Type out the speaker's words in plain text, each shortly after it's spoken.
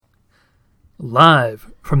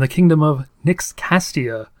Live from the kingdom of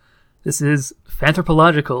Nixcastia, this is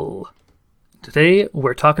Fanthropological. Today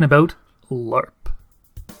we're talking about LARP.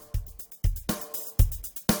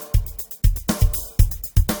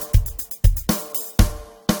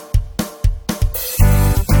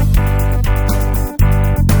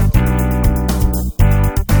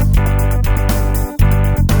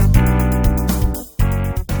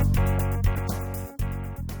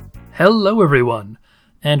 Hello everyone,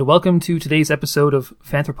 and welcome to today's episode of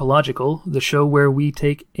Fanthropological, the show where we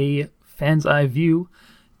take a fan's eye view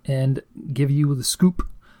and give you the scoop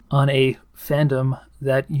on a fandom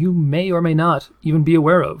that you may or may not even be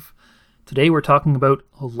aware of. Today we're talking about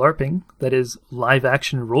LARPing, that is live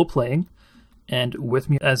action role-playing, and with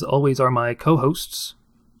me as always are my co-hosts,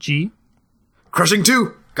 G. Crushing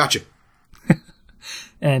 2! Gotcha.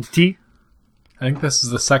 And T. I think this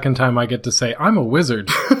is the second time I get to say, I'm a wizard.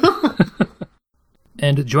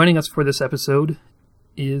 And joining us for this episode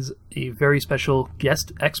is a very special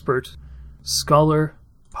guest expert, scholar,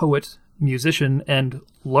 poet, musician, and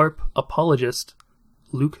LARP apologist,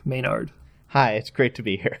 Luke Maynard. Hi, it's great to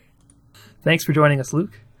be here. Thanks for joining us,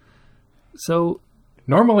 Luke. So,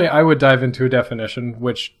 normally I would dive into a definition,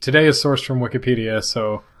 which today is sourced from Wikipedia,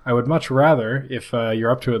 so I would much rather, if you're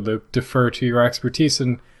up to it, Luke, defer to your expertise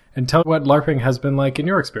and tell what LARPing has been like in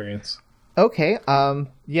your experience. Okay,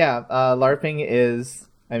 LARPing is,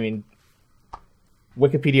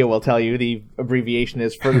 Wikipedia will tell you the abbreviation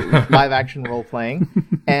is for live action role playing,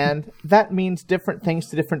 and that means different things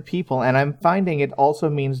to different people, and I'm finding it also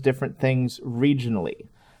means different things regionally.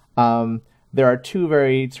 There are two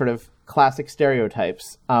very sort of classic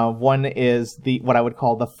stereotypes. One is what I would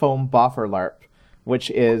call the foam boffer LARP,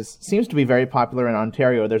 which seems to be very popular in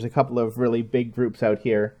Ontario. There's a couple of really big groups out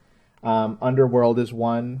here. Underworld is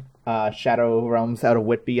one. Shadow Realms out of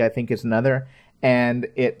Whitby, I think, is another. And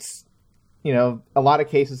it's, a lot of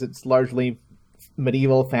cases it's largely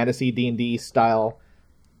medieval fantasy D&D style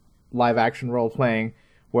live-action role-playing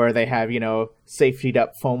where they have, safetied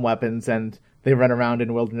up foam weapons and they run around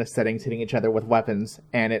in wilderness settings hitting each other with weapons.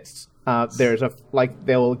 And it's,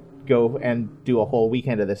 they'll go and do a whole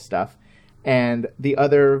weekend of this stuff. And the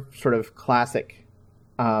other sort of classic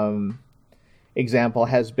example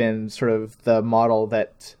has been sort of the model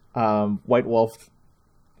that White Wolf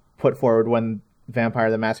put forward when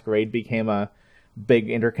Vampire the Masquerade became a big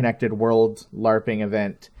interconnected world LARPing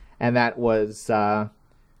event. And that was, the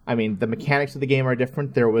mechanics of the game are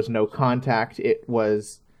different. There was no contact. It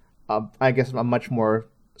was, a much more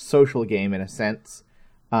social game in a sense.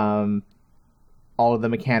 All of the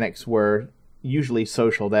mechanics were usually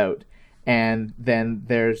socialed out. And then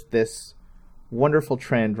there's this wonderful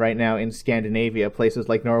trend right now in Scandinavia, places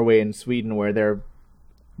like Norway and Sweden, where they're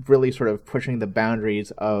really sort of pushing the boundaries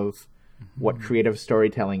of what creative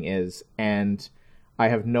storytelling is. And I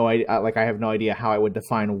have no idea how I would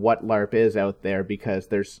define what LARP is out there, because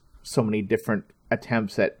there's so many different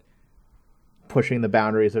attempts at pushing the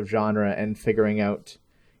boundaries of genre and figuring out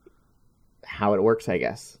how it works, I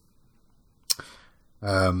guess.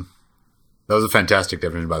 That was a fantastic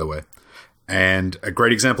definition, by the way. And a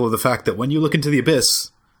great example of the fact that when you look into the abyss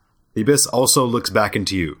also looks back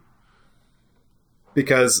into you.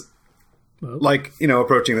 Because,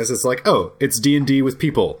 approaching this, it's like, oh, it's D&D with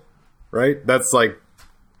people, right? That's the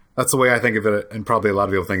way I think of it, and probably a lot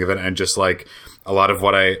of people think of it, and just like a lot of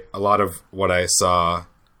what I saw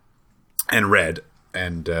and read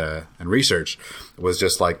and researched was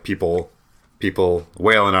just like people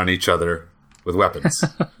wailing on each other with weapons.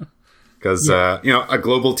 Because a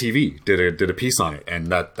Global TV did a piece on it, and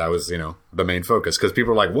that was the main focus. Because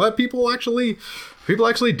people are like, what? People actually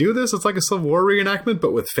do this? It's like a Civil War reenactment,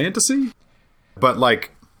 but with fantasy. But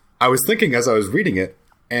I was thinking as I was reading it,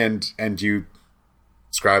 and you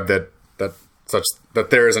described that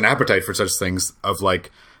there is an appetite for such things of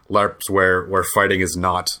LARPs where fighting is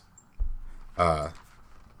not the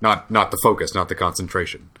focus, not the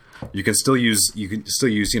concentration. You can still use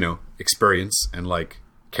experience and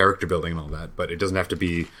character building and all that, but it doesn't have to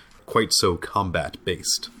be quite so combat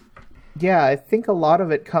based. Yeah, I think a lot of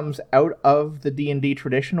it comes out of the D&D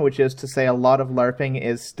tradition, which is to say a lot of LARPing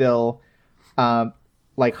is still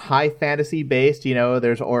high fantasy based.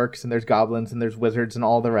 There's orcs and there's goblins and there's wizards and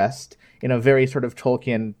all the rest in a very sort of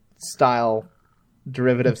Tolkien style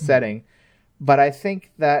derivative setting. But I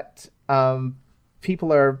think that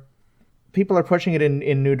people are pushing it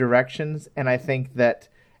in new directions, and I think that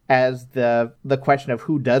as the question of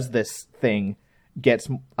who does this thing gets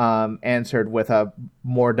answered with a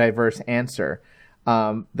more diverse answer,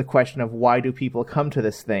 the question of why do people come to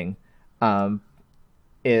this thing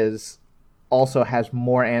also has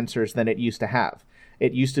more answers than it used to have.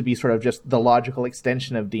 It used to be sort of just the logical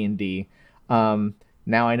extension of D&D.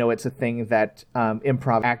 Now I know it's a thing that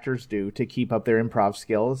improv actors do to keep up their improv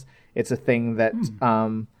skills. It's a thing that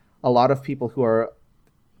a lot of people who are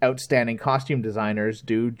outstanding costume designers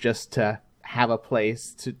do just to have a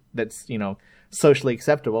place that's, socially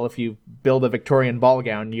acceptable. If you build a Victorian ball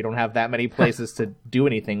gown, you don't have that many places to do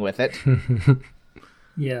anything with it.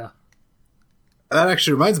 Yeah. That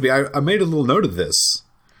actually reminds me, I made a little note of this.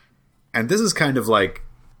 And this is kind of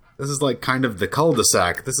the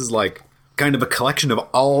cul-de-sac. This is like kind of a collection of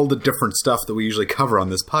all the different stuff that we usually cover on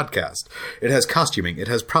this podcast. It has costuming, it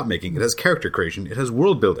has prop making, it has character creation, it has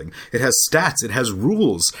world building, it has stats, it has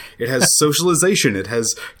rules, it has socialization, it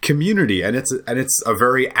has community, and it's a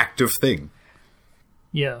very active thing.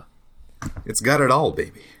 Yeah. It's got it all,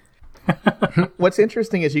 baby. What's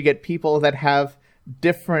interesting is you get people that have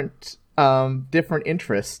different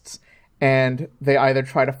interests, and they either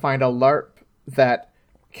try to find a LARP that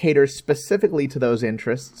caters specifically to those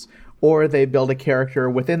interests, or they build a character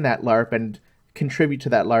within that LARP and contribute to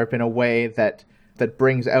that LARP in a way that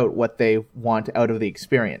brings out what they want out of the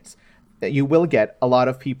experience. You will get a lot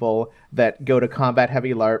of people that go to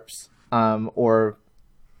combat-heavy LARPs, or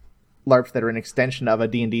LARPs that are an extension of a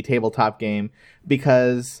D&D tabletop game,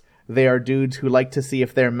 because they are dudes who like to see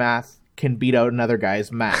if their math can beat out another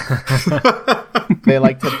guy's math. They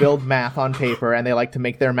like to build math on paper, and they like to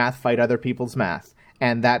make their math fight other people's math.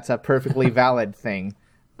 And that's a perfectly valid thing.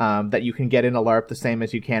 That you can get in a LARP the same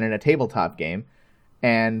as you can in a tabletop game.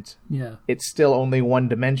 And it's still only one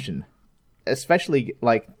dimension. Especially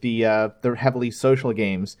like the heavily social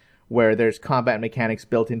games where there's combat mechanics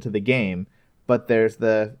built into the game, but there's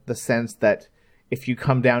the sense that if you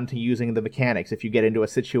come down to using the mechanics, if you get into a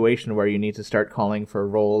situation where you need to start calling for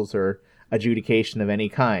rolls or adjudication of any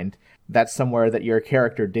kind, that's somewhere that your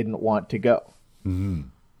character didn't want to go. Mm-hmm.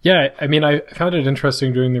 Yeah, I mean, I found it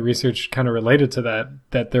interesting doing the research kind of related to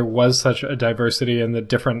that there was such a diversity in the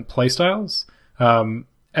different playstyles.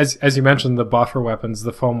 As you mentioned, the boffer weapons,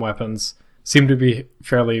 the foam weapons, seem to be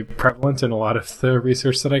fairly prevalent in a lot of the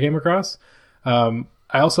research that I came across.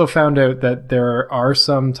 I also found out that there are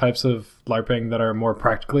some types of LARPing that are more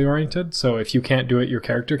practically oriented. So if you can't do it, your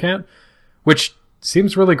character can't, which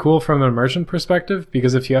seems really cool from an immersion perspective,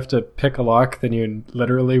 because if you have to pick a lock, then you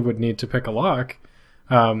literally would need to pick a lock.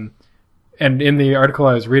 And in the article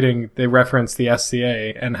I was reading, they referenced the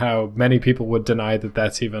SCA and how many people would deny that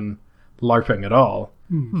that's even LARPing at all.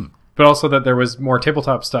 Mm-hmm. But also that there was more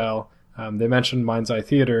tabletop style. They mentioned Mind's Eye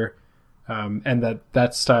Theater, and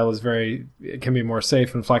that style it can be more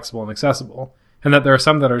safe and flexible and accessible. And that there are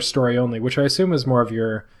some that are story only, which I assume is more of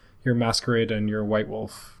your Masquerade and your White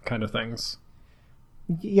Wolf kind of things.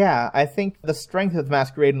 Yeah, I think the strength of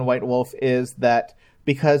Masquerade and White Wolf is that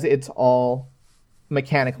because it's all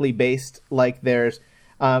mechanically based, like there's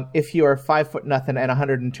if you are 5'0" and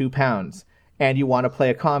 102 pounds and you want to play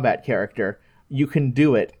a combat character, you can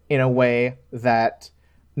do it in a way that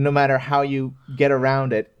no matter how you get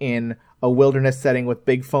around it in a wilderness setting with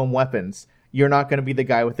big foam weapons, you're not going to be the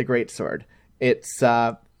guy with the greatsword. It's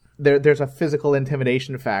there's a physical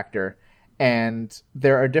intimidation factor, and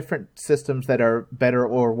there are different systems that are better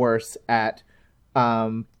or worse at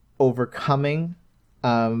overcoming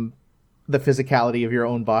the physicality of your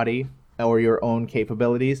own body or your own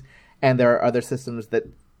capabilities, and there are other systems that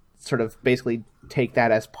sort of basically take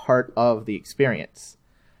that as part of the experience.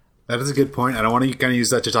 That is a good point, and I want to kind of use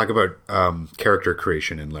that to talk about character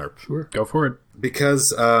creation in LARP. Sure, go for it.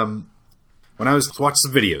 Because when I was watching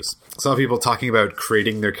some videos, I saw people talking about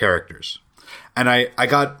creating their characters, and I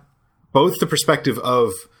got both the perspective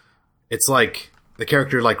of it's like the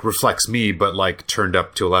character like reflects me, but like turned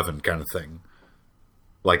up to 11 kind of thing.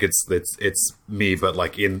 Like it's me, but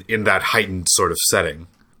like in that heightened sort of setting,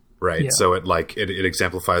 right? Yeah. So it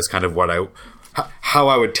exemplifies kind of how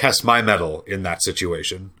I would test my mettle in that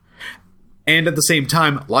situation. And at the same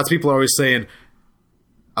time, lots of people are always saying,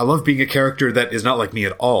 I love being a character that is not like me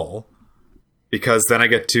at all, because then I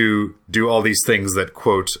get to do all these things that,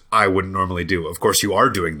 quote, I wouldn't normally do. Of course, you are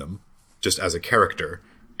doing them just as a character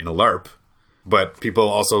in a LARP, but people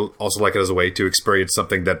also like it as a way to experience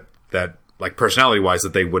something that like personality-wise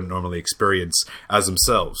that they wouldn't normally experience as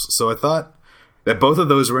themselves. So I thought that both of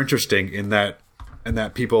those were interesting in that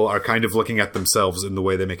people are kind of looking at themselves in the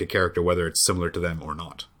way they make a character, whether it's similar to them or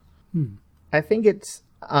not. I think it's,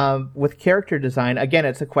 with character design, again,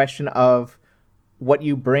 it's a question of what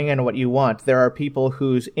you bring and what you want. There are people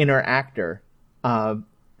whose inner actor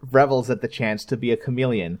revels at the chance to be a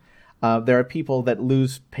chameleon. There are people that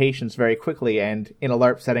lose patience very quickly and in a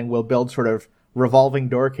LARP setting will build sort of revolving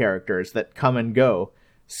door characters that come and go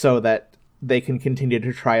so that they can continue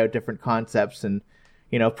to try out different concepts and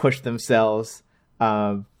push themselves.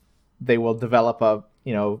 They will develop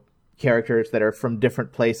characters that are from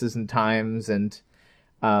different places and times, and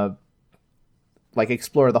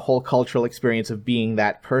explore the whole cultural experience of being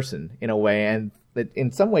that person in a way. And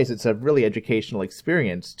in some ways, it's a really educational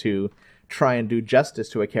experience to try and do justice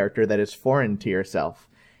to a character that is foreign to yourself.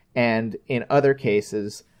 And in other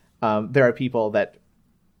cases, there are people that,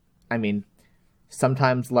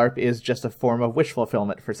 sometimes LARP is just a form of wish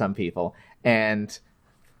fulfillment for some people. And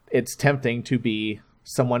it's tempting to be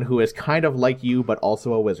someone who is kind of like you, but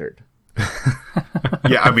also a wizard.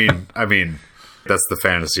 Yeah, I mean, that's the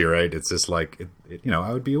fantasy, right? It's just like,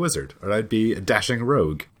 I would be a wizard, or I'd be a dashing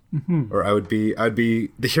rogue, or I'd be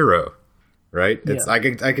the hero, right? It's I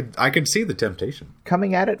could see the temptation.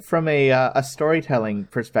 Coming at it from a storytelling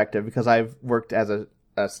perspective, because I've worked as a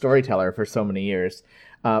storyteller for so many years,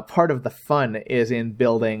 part of the fun is in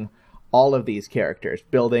building all of these characters,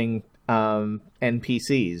 building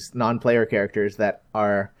NPCs, non-player characters that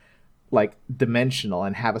are dimensional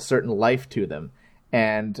and have a certain life to them.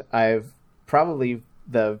 And I've probably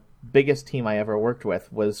the biggest team I ever worked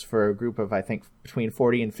with was for a group of, I think, between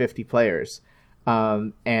 40 and 50 players.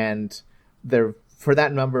 And for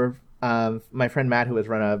that number, my friend Matt, who has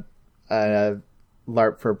run a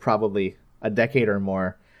LARP for probably a decade or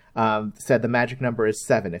more, said the magic number is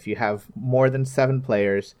 7. If you have more than 7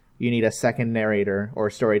 players, you need a second narrator or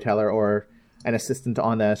storyteller or an assistant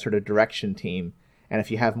on the sort of direction team. And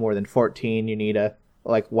if you have more than 14, you need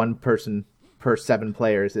one person per 7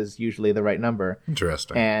 players is usually the right number.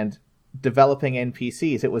 Interesting. And developing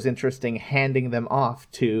NPCs, it was interesting handing them off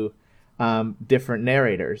to different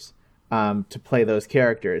narrators to play those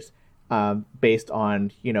characters based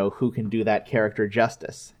on, who can do that character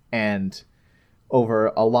justice. And over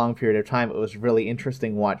a long period of time, it was really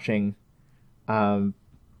interesting watching,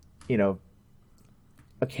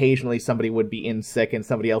 occasionally somebody would be in sick and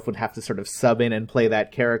somebody else would have to sort of sub in and play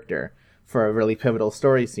that character for a really pivotal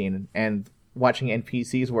story scene. And watching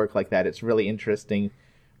NPCs work like that, it's really interesting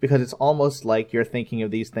because it's almost like you're thinking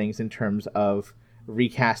of these things in terms of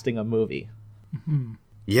recasting a movie. Mm-hmm.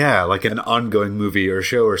 Yeah, like an ongoing movie or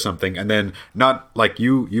show or something. And then not like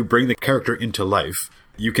you bring the character into life.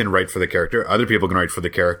 You can write for the character, other people can write for the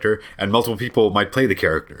character, and multiple people might play the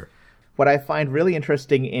character. What I find really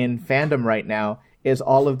interesting in fandom right now is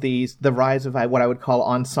all of the rise of what I would call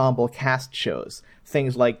ensemble cast shows.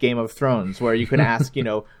 Things like Game of Thrones, where you can ask,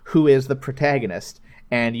 who is the protagonist?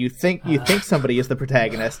 And you think somebody is the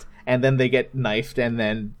protagonist, and then they get knifed, and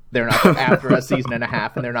then they're not, after a season and a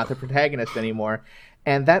half, and they're not the protagonist anymore.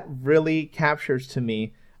 And that really captures to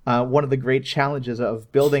me one of the great challenges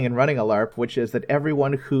of building and running a LARP, which is that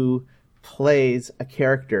everyone who plays a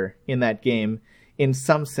character in that game, in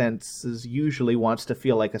some senses, usually wants to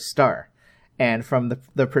feel like a star. And from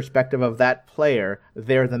the perspective of that player,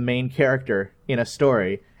 they're the main character in a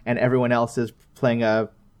story, and everyone else is playing a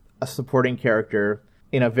supporting character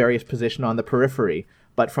in a various position on the periphery.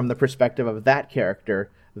 But from the perspective of that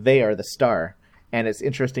character, they are the star. And it's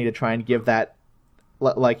interesting to try and give that,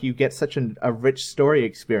 you get such a rich story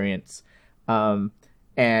experience.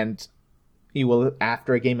 And you will,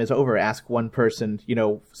 after a game is over, ask one person,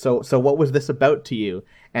 so what was this about to you?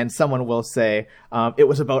 And someone will say, it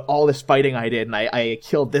was about all this fighting I did, and I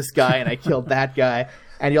killed this guy, and I killed that guy.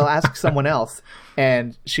 And you'll ask someone else,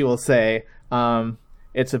 and she will say,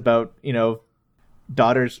 it's about,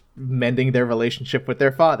 daughters mending their relationship with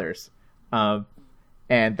their fathers. And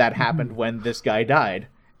that happened when this guy died.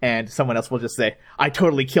 And someone else will just say, I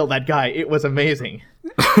totally killed that guy. It was amazing.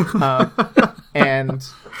 And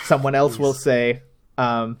someone else will say,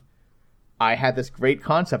 I had this great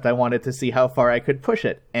concept. I wanted to see how far I could push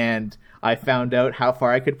it. And I found out how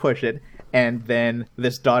far I could push it. And then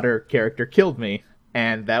this daughter character killed me.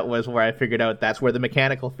 And that was where I figured out that's where the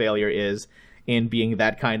mechanical failure is in being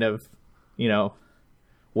that kind of,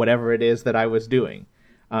 whatever it is that I was doing.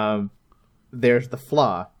 There's the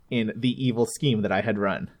flaw in the evil scheme that I had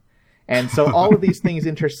run. And so all of these things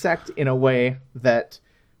intersect in a way that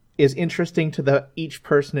is interesting to each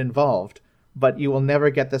person involved, but you will never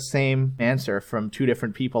get the same answer from two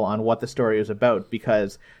different people on what the story is about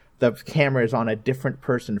because the camera is on a different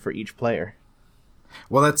person for each player.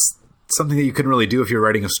 Well, that's something that you couldn't really do if you're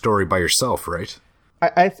writing a story by yourself, right?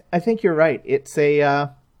 I think you're right. It's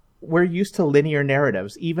we're used to linear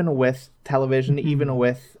narratives, even with television, even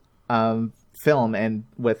with film and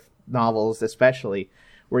with novels especially.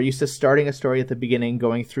 We're used to starting a story at the beginning,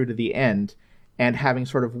 going through to the end, and having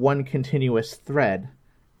sort of one continuous thread.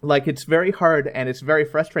 It's very hard and it's very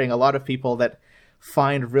frustrating. A lot of people that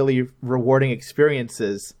find really rewarding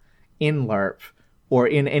experiences in LARP or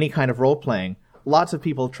in any kind of role-playing, lots of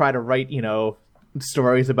people try to write,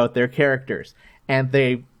 stories about their characters, and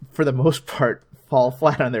they, for the most part, fall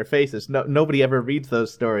flat on their faces. Nobody ever reads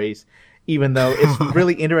those stories, even though it's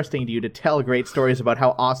really interesting to you to tell great stories about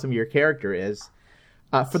how awesome your character is.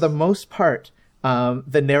 For the most part,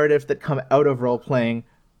 the narratives that come out of role-playing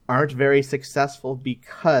aren't very successful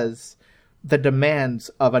because the demands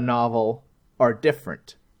of a novel are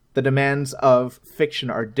different. The demands of fiction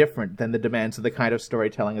are different than the demands of the kind of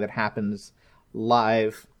storytelling that happens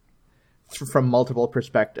live from multiple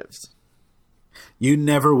perspectives. You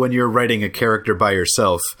never, when you're writing a character by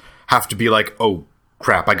yourself, have to be like, oh,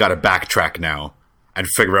 crap, I gotta backtrack now and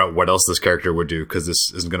figure out what else this character would do because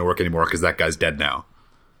this isn't going to work anymore because that guy's dead now.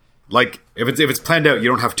 Like, if it's planned out, you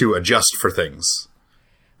don't have to adjust for things.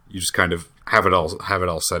 You just kind of have it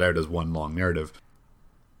all set out as one long narrative.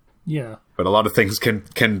 Yeah. But a lot of things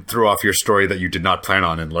can throw off your story that you did not plan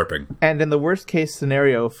on in LARPing. And in the worst case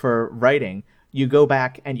scenario for writing, you go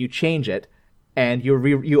back and you change it, and you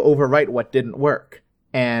overwrite what didn't work,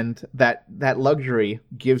 and that luxury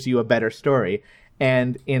gives you a better story.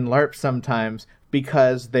 And in LARP sometimes,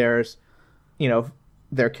 because there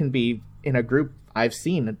can be, in a group, I've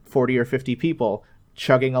seen 40 or 50 people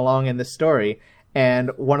chugging along in the story,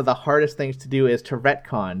 and one of the hardest things to do is to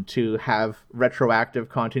retcon, to have retroactive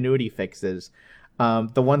continuity fixes.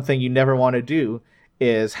 The one thing you never want to do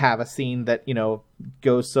is have a scene that,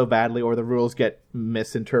 goes so badly, or the rules get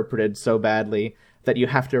misinterpreted so badly that you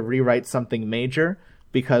have to rewrite something major,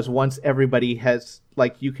 because once everybody has,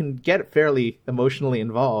 you can get fairly emotionally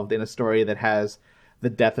involved in a story that has the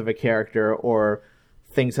death of a character or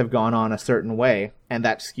things have gone on a certain way, and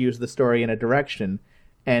that skews the story in a direction.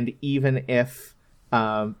 And even if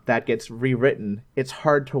that gets rewritten, it's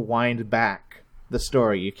hard to wind back the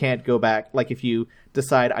story. You can't go back. If you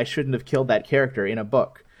decide I shouldn't have killed that character in a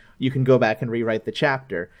book, you can go back and rewrite the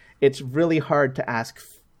chapter. It's really hard to ask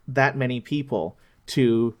that many people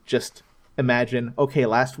to just imagine, okay,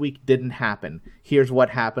 last week didn't happen. Here's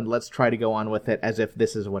what happened. Let's try to go on with it as if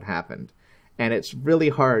this is what happened. And it's really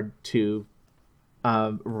hard to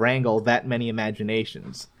wrangle that many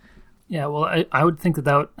imaginations. Yeah, well, I would think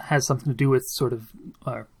that has something to do with sort of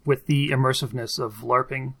with the immersiveness of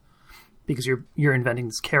LARPing, because you're inventing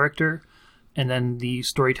this character, and then the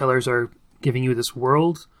storytellers are giving you this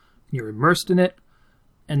world, you're immersed in it,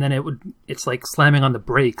 and then it's like slamming on the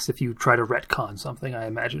brakes if you try to retcon something, I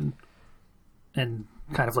imagine. And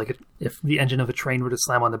kind of like if the engine of a train were to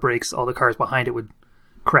slam on the brakes, all the cars behind it would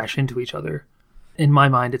crash into each other. In my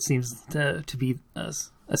mind, it seems to be a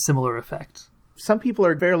similar effect. Some people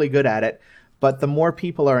are fairly good at it, but the more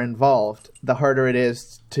people are involved, the harder it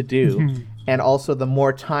is to do. Mm-hmm. And also the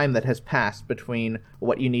more time that has passed between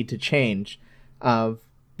what you need to change.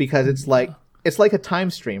 Because it's like a time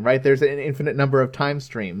stream, right? There's an infinite number of time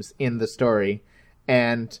streams in the story.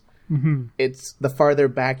 And it's the farther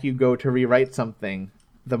back you go to rewrite something,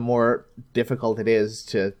 the more difficult it is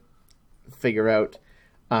to figure out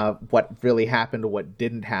what really happened, what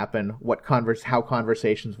didn't happen, how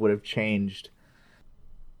conversations would have changed.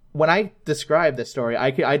 When I describe the story,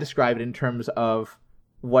 I describe it in terms of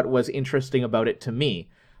what was interesting about it to me.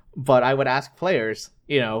 But I would ask players,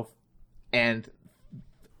 and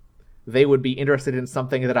they would be interested in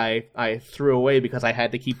something that I threw away because I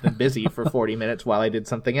had to keep them busy for 40 minutes while I did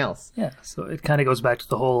something else. Yeah, so it kind of goes back to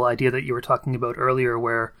the whole idea that you were talking about earlier,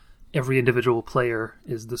 where every individual player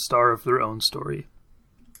is the star of their own story.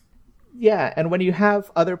 Yeah, and when you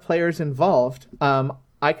have other players involved,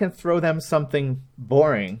 I can throw them something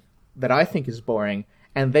boring that I think is boring,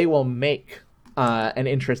 and they will make an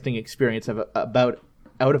interesting experience out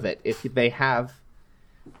of it. If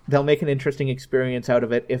they'll make an interesting experience out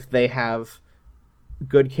of it if they have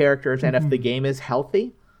good characters and if the game is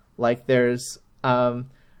healthy. There's,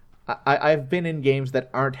 I've been in games that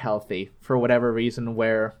aren't healthy for whatever reason,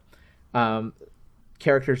 where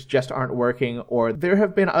characters just aren't working, or there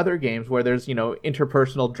have been other games where there's,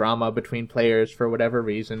 interpersonal drama between players for whatever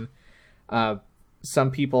reason.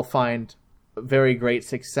 Some people find very great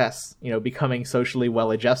success, becoming socially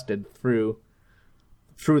well-adjusted through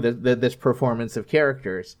this performance of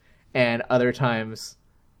characters, and other times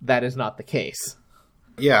that is not the case.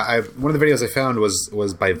 Yeah, one of the videos I found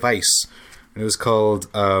was by Vice, and it was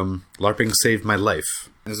called LARPing Saved My Life.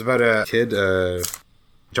 It was about a kid,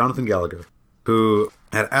 Jonathan Gallagher, who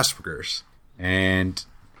had Asperger's, and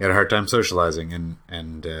he had a hard time socializing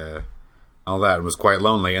and all that, and was quite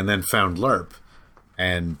lonely, and then found LARP,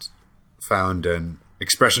 and found an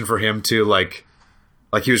expression for him to like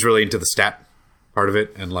he was really into the stat part of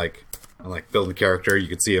it, and building character. You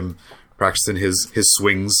could see him practicing his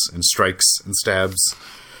swings and strikes and stabs,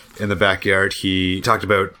 in the backyard. He talked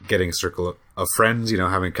about getting a circle of friends,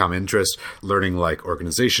 having common interest, learning like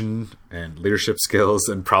organization and leadership skills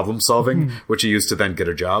and problem solving, which he used to then get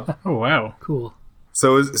a job. Oh, wow. Cool.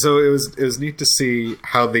 So it was neat to see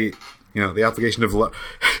how the application of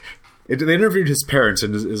they interviewed his parents,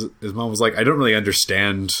 and his mom was like, I don't really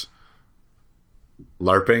understand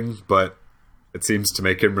LARPing, but it seems to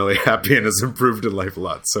make him really happy and has improved in life a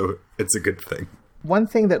lot. So it's a good thing. One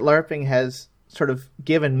thing that LARPing has sort of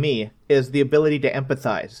given me is the ability to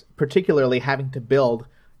empathize, particularly having to build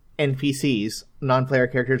NPCs, non-player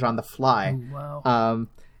characters on the fly. Oh, wow.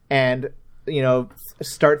 And,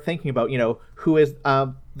 start thinking about, who is...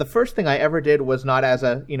 the first thing I ever did was not as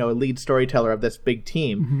a, lead storyteller of this big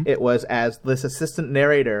team. Mm-hmm. It was as this assistant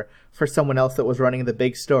narrator for someone else that was running the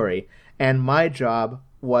big story. And my job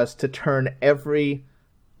was to turn every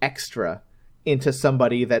extra into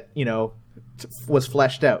somebody that, was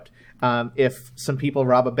fleshed out. If some people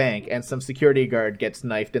rob a bank and some security guard gets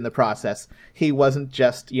knifed in the process, he wasn't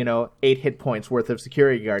just, 8 hit points worth of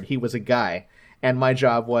security guard. He was a guy. And my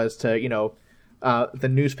job was to, the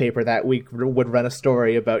newspaper that week would run a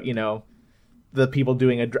story about, the people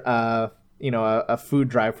doing a food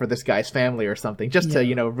drive for this guy's family or something, just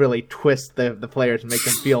to, really twist the players and make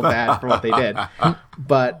them feel bad for what they did.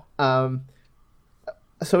 But,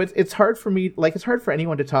 so it's hard for me, it's hard for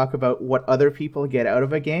anyone to talk about what other people get out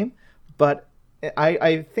of a game, but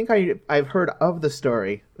I think I've heard of the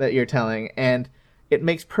story that you're telling, and it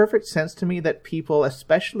makes perfect sense to me that people,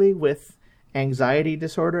 especially with anxiety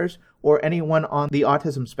disorders or anyone on the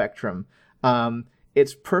autism spectrum,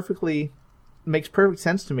 makes perfect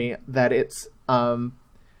sense to me that it's a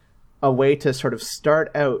way to sort of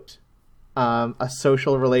start out a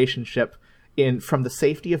social relationship from the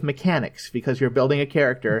safety of mechanics, because you're building a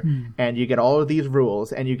character and you get all of these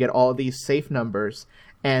rules and you get all of these safe numbers,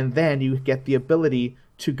 and then you get the ability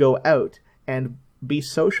to go out and be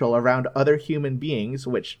social around other human beings,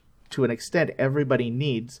 which to an extent everybody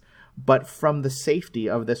needs, but from the safety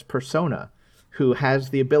of this persona who has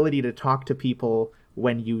the ability to talk to people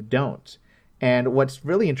when you don't. And what's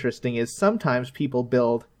really interesting is sometimes people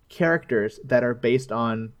build characters that are based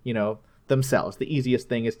on, themselves. The easiest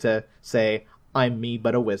thing is to say, I'm me,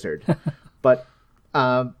 but a wizard. But,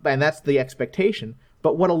 and that's the expectation.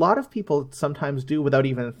 But what a lot of people sometimes do without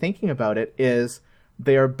even thinking about it is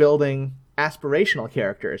they are building aspirational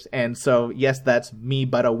characters. And so, yes, that's me,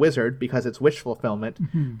 but a wizard, because it's wish fulfillment,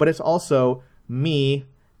 but it's also me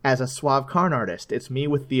as a suave con artist. It's me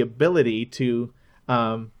with the ability to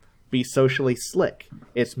be socially slick.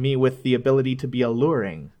 It's me with the ability to be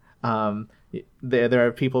alluring. There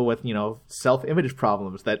are people with, self-image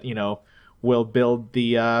problems that, will build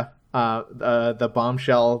the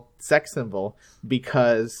bombshell sex symbol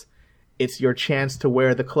because it's your chance to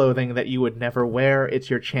wear the clothing that you would never wear. It's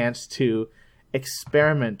your chance to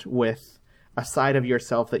experiment with a side of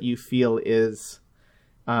yourself that you feel is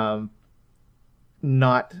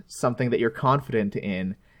not something that you're confident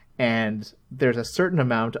in. And there's a certain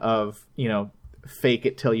amount of, fake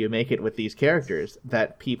it till you make it with these characters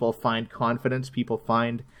that people find confidence, people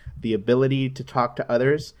find the ability to talk to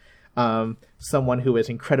others. Someone who is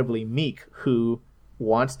incredibly meek, who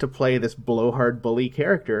wants to play this blowhard bully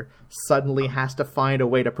character, suddenly has to find a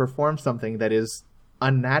way to perform something that is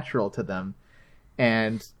unnatural to them.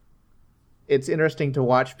 And it's interesting to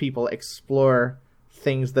watch people explore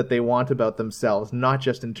things that they want about themselves, not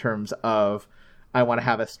just in terms of, I want to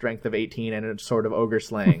have a strength of 18 and a sort of ogre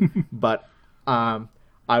slaying, but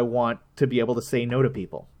I want to be able to say no to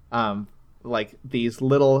people. Like these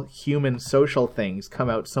little human social things come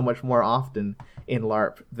out so much more often in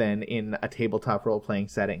LARP than in a tabletop role-playing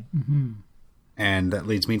setting. Mm-hmm. And that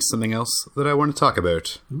leads me to something else that I want to talk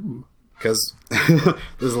about. Ooh. Because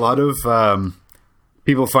there's a lot of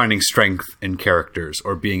people finding strength in characters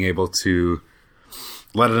or being able to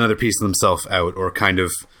let another piece of themselves out or kind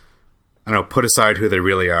of, put aside who they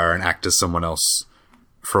really are and act as someone else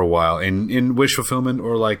for a while in wish fulfillment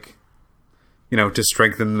or to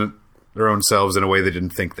strengthen their own selves in a way they didn't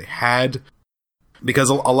think they had. Because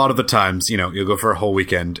a lot of the times, you'll go for a whole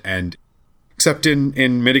weekend and except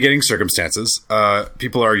in mitigating circumstances,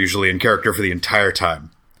 people are usually in character for the entire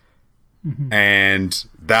time. Mm-hmm. And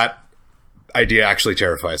that idea actually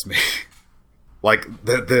terrifies me.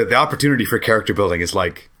 The opportunity for character building is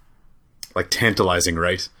like tantalizing,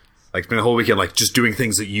 right? Like spending a whole weekend just doing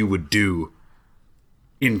things that you would do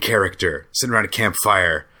in character, sitting around a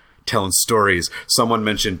campfire, telling stories. Someone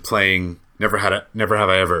mentioned playing Never Have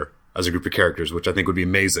I Ever as a group of characters, which I think would be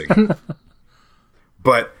amazing.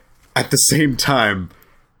 But at the same time,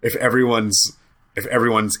 if everyone's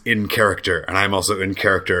in character and I'm also in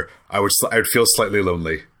character, I would feel slightly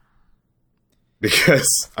lonely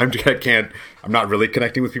because I'm not really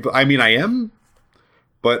connecting with people. I mean, I am,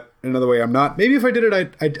 but in another way, I'm not. Maybe if I did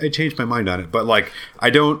it, I'd change my mind on it. But like, I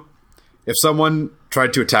don't. If someone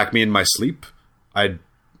tried to attack me in my sleep, I'd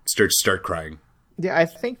start crying. Yeah, I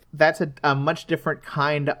think that's a much different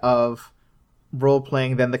kind of role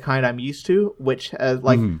playing than the kind I'm used to. Which,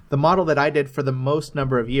 the model that I did for the most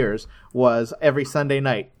number of years was every Sunday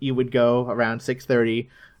night you would go around 6:30.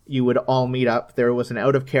 You would all meet up. There was an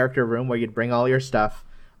out of character room where you'd bring all your stuff.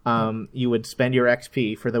 You would spend your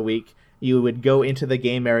XP for the week. You would go into the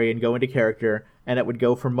game area and go into character, and it would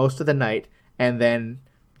go for most of the night. And then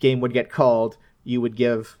game would get called. You would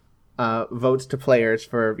give votes to players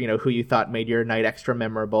for who you thought made your night extra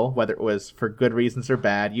memorable, whether it was for good reasons or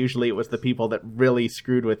bad. Usually it was the people that really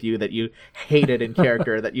screwed with you, that you hated in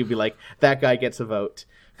character, that you'd be like, that guy gets a vote.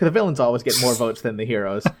 Because the villains always get more votes than the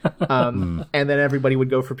heroes. And then everybody would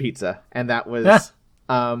go for pizza. And that was...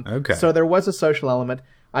 Okay. So there was a social element.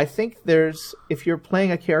 I think if you're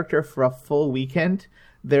playing a character for a full weekend,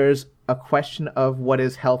 there's a question of what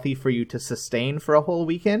is healthy for you to sustain for a whole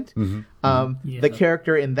weekend. The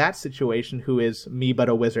character in that situation, who is me but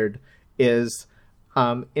a wizard, is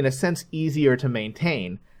in a sense easier to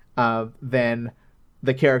maintain than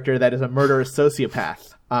the character that is a murderous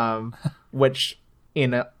sociopath, which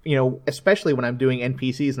especially when I'm doing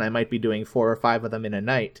NPCs and I might be doing 4 or 5 of them in a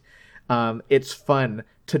night, it's fun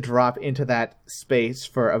to drop into that space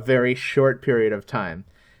for a very short period of time.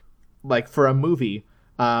 Like for a movie,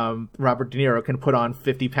 Robert De Niro can put on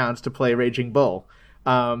 50 pounds to play Raging Bull.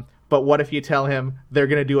 But what if you tell him they're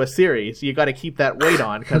going to do a series? You got to keep that weight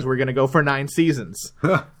on because we're going to go for 9 seasons.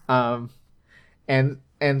 And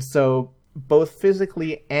so both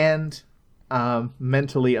physically and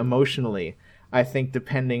mentally, emotionally, I think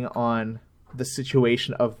depending on the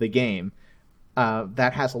situation of the game,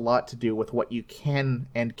 that has a lot to do with what you can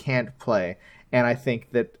and can't play. And I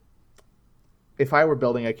think that if I were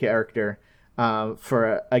building a character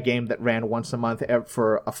for a game that ran once a month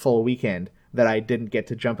for a full weekend that I didn't get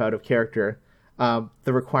to jump out of character,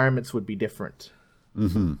 the requirements would be different.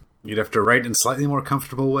 You'd have to write in a slightly more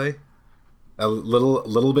comfortable way, a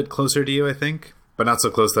little bit closer to you, I think, but not so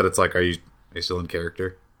close that it's like, are you still in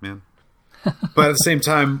character, man? But at the same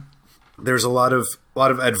time, there's a lot of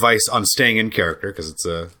advice on staying in character because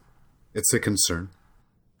it's a concern,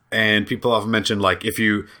 and people often mention, like, if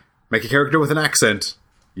you make a character with an accent,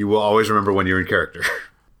 you will always remember when you're in character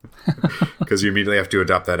because you immediately have to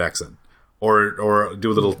adopt that accent, or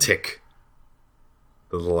do a little tick,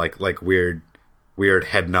 a little like weird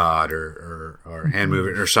head nod or hand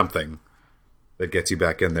movement or something that gets you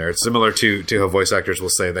back in there. It's similar to how voice actors will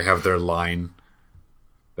say they have their line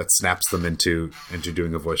that snaps them into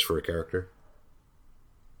doing a voice for a character.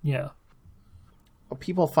 Yeah.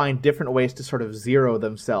 People find different ways to sort of zero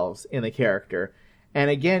themselves in a character. And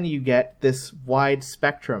again, you get this wide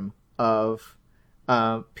spectrum of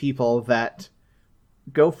people that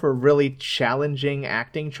go for really challenging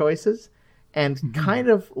acting choices. And kind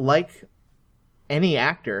of like any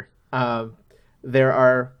actor, there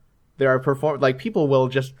are people will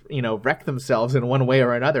just, wreck themselves in one way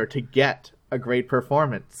or another to get a great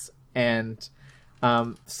performance. And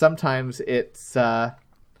sometimes it's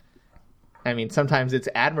sometimes it's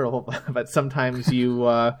admirable, but sometimes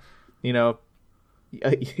you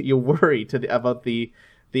you worry about the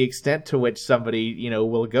extent to which somebody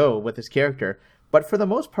will go with this character. But for the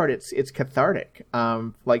most part, it's cathartic.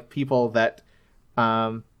 Like people that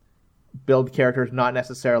build characters not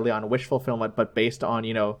necessarily on wish fulfillment, but based on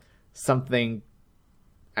something.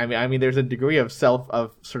 I mean, there's a degree of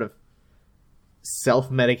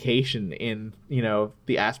self-medication in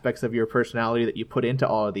the aspects of your personality that you put into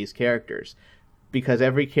all of these characters, because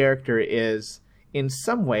every character is in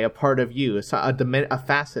some way a part of you, a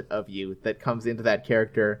facet of you that comes into that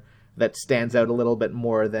character that stands out a little bit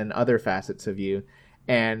more than other facets of you.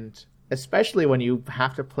 And especially when you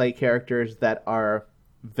have to play characters that are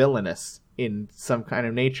villainous in some kind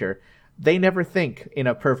of nature, they never think, in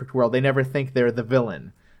a perfect world, they never think they're the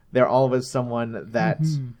villain. They're always someone that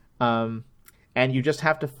and you just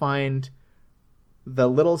have to find the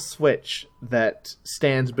little switch that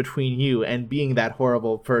stands between you and being that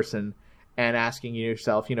horrible person and asking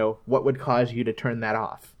yourself, what would cause you to turn that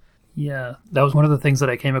off? Yeah, that was one of the things that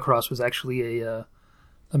I came across, was actually a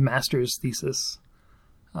master's thesis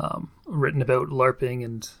written about LARPing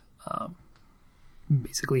and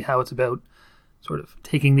basically how it's about sort of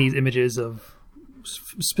taking these images of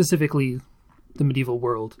specifically the medieval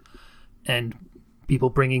world and people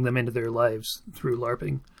bringing them into their lives through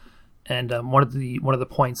LARPing. And one of the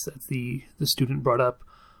points that the student brought up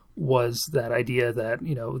was that idea that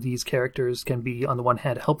these characters can be, on the one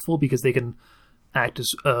hand, helpful because they can act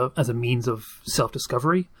as a means of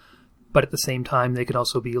self-discovery, but at the same time, they can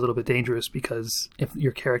also be a little bit dangerous because if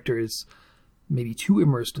your character is maybe too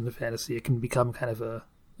immersed in the fantasy, it can become kind of a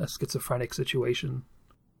schizophrenic situation.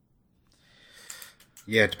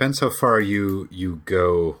 Yeah, it depends how far you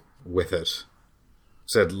go with it.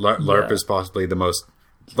 Said LARP is possibly the most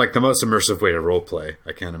immersive way to roleplay.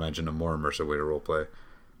 I can't imagine a more immersive way to roleplay.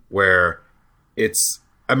 Where it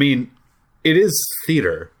is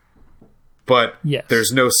theater, but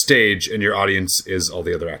there's no stage and your audience is all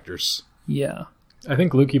the other actors. Yeah. I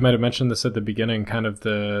think, Luke, you might have mentioned this at the beginning, kind of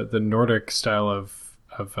the Nordic style of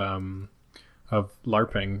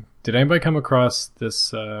LARPing. Did anybody come across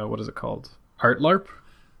this, what is it called? Art LARP?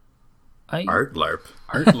 Art LARP.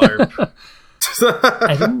 Art LARP.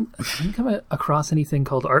 I didn't come across anything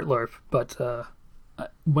called Art LARP, but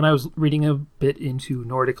when I was reading a bit into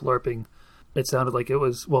Nordic LARPing, it sounded like it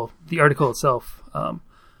was, well, the article itself,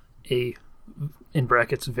 a, in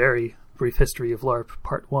brackets, very brief history of LARP,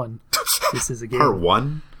 part 1. This is a game. Part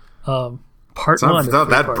 1? Part 1. It's not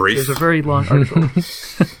that brief. There's a very long article.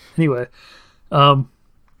 Anyway,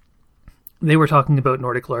 they were talking about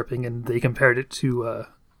Nordic LARPing, and they compared it to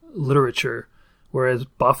literature, whereas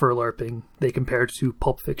Boffer LARPing, they compared to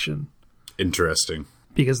pulp fiction. Interesting.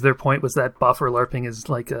 Because their point was that Boffer LARPing is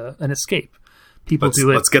like an escape. People do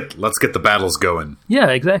it. Let's get the battles going. Yeah,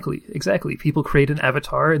 exactly. People create an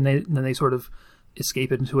avatar, and then they sort of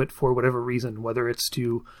escape into it for whatever reason, whether it's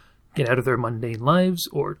to get out of their mundane lives,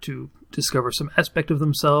 or to discover some aspect of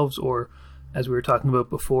themselves, or, as we were talking about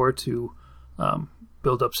before, to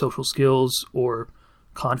build up social skills or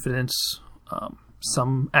confidence,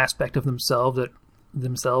 some aspect of themselves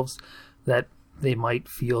that they might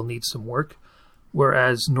feel needs some work.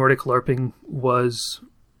 Whereas Nordic LARPing was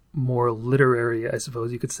more literary, I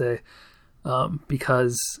suppose you could say,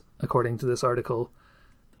 because, according to this article,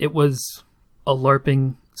 it was a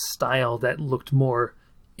LARPing style that looked more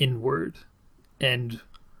inward and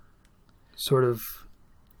sort of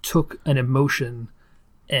took an emotion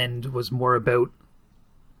and was more about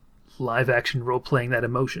live action role playing that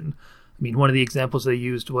emotion. I mean, one of the examples they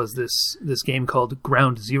used was this game called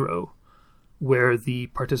Ground Zero, where the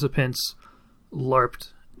participants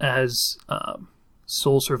LARPed as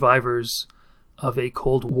sole survivors of a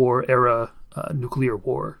Cold War era nuclear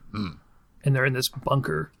war. And they're in this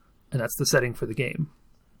bunker, and that's the setting for the game.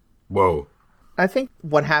 Whoa. I think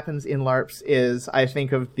what happens in LARPs is, I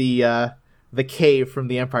think of the cave from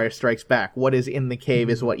The Empire Strikes Back. What is in the cave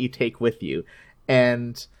is what you take with you.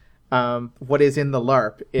 And what is in the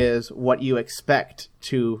LARP is what you expect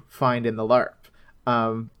to find in the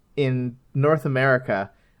LARP. In North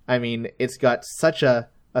America, I mean, it's got such a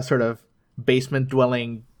sort of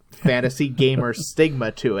basement-dwelling fantasy gamer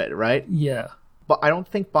stigma to it, right? Yeah. But I don't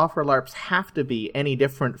think Boffer LARPs have to be any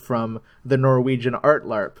different from the Norwegian Art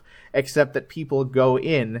LARP, except that people go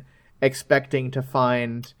in expecting to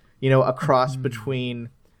find, a cross between,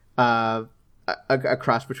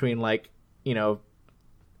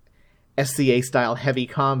 SCA-style heavy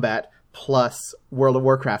combat plus World of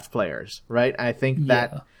Warcraft players, right? I think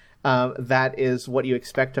that that is what you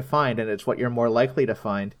expect to find, and it's what you're more likely to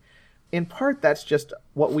find. In part, that's just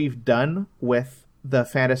what we've done with the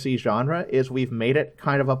fantasy genre, is we've made it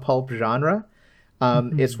kind of a pulp genre.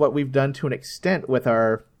 It's what we've done to an extent with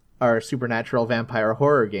our supernatural vampire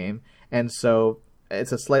horror game, and so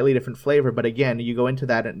it's a slightly different flavor, but again, you go into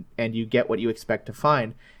that and you get what you expect to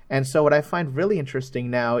find. And so what I find really interesting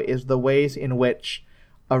now is the ways in which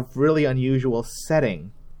a really unusual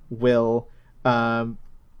setting will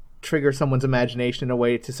trigger someone's imagination in a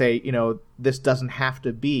way to say, this doesn't have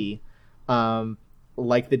to be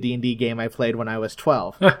like the D&D game I played when I was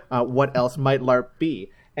 12. What else might LARP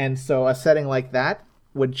be? And so a setting like that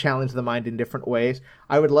would challenge the mind in different ways.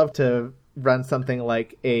 I would love to run something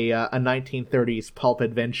like a 1930s pulp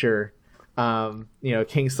adventure,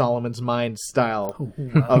 King Solomon's Mine style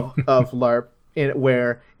of LARP,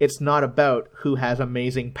 where it's not about who has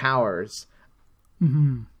amazing powers.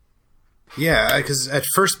 Mm-hmm. Yeah, because at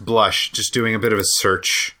first blush, just doing a bit of a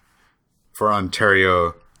search for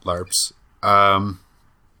Ontario LARPs,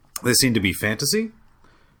 they seem to be fantasy,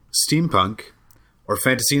 steampunk, or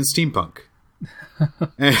fantasy and steampunk.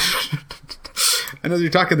 And as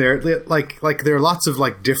you're talking there, like there are lots of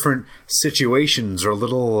like different situations or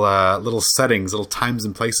little settings, little times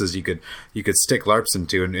and places you could stick LARPs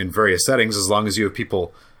into in various settings, as long as you have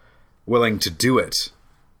people willing to do it.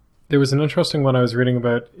 There was an interesting one I was reading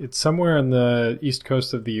about. It's somewhere on the east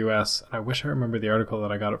coast of the U.S. I wish I remember the article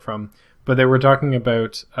that I got it from. But they were talking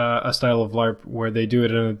about a style of LARP where they do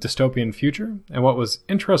it in a dystopian future. And what was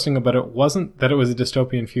interesting about it wasn't that it was a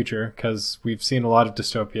dystopian future, because we've seen a lot of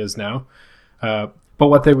dystopias now. But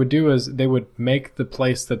what they would do is they would make the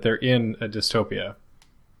place that they're in a dystopia.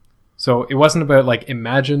 So it wasn't about like,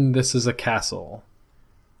 imagine this is a castle,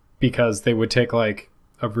 because they would take like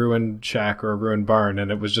a ruined shack or a ruined barn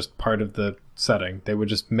and it was just part of the setting. They would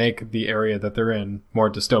just make the area that they're in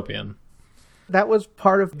more dystopian. That was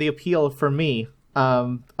part of the appeal for me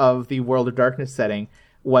of the World of Darkness setting,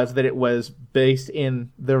 was that it was based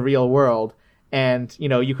in the real world. And,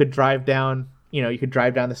 you could drive down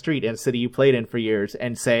the street in a city you played in for years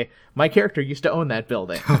and say, my character used to own that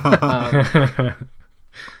building.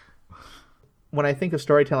 When I think of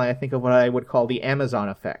storytelling, I think of what I would call the Amazon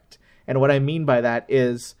effect. And what I mean by that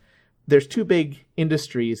is there's two big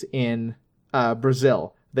industries in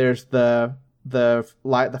Brazil. There's the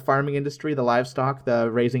farming industry, the livestock, the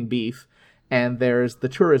raising beef, and there's the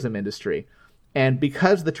tourism industry. And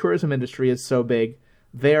because the tourism industry is so big,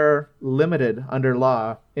 they're limited under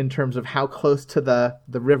law in terms of how close to the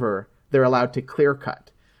river they're allowed to clear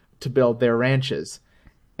cut to build their ranches.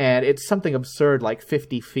 And it's something absurd like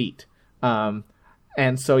 50 feet.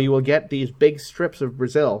 And so you will get these big strips of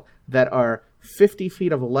Brazil that are 50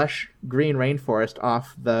 feet of lush green rainforest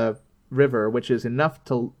off the river, which is enough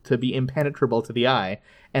to be impenetrable to the eye,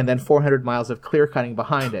 and then 400 miles of clear cutting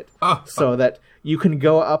behind it, so that you can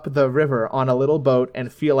go up the river on a little boat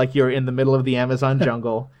and feel like you're in the middle of the Amazon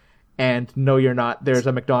jungle, and no, you're not. There's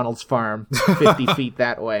a McDonald's farm 50 feet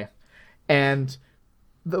that way. And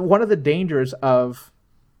one of the dangers of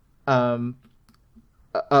an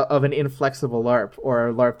inflexible LARP, or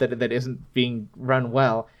a LARP that isn't being run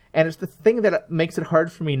well, and it's the thing that makes it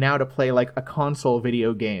hard for me now to play like a console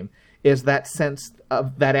video game, is that sense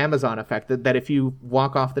of that Amazon effect, that if you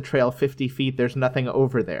walk off the trail 50 feet, there's nothing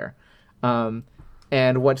over there.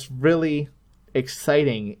 And what's really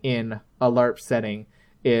exciting in a LARP setting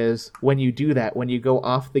is when you do that, when you go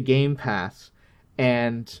off the game path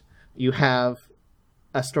and you have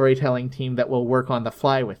a storytelling team that will work on the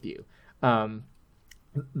fly with you.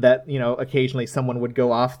 That, occasionally someone would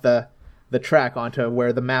go off the track onto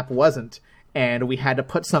where the map wasn't, and we had to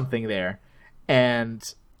put something there. And,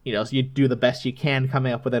 so you do the best you can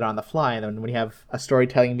coming up with it on the fly. And then when you have a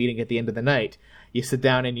storytelling meeting at the end of the night, you sit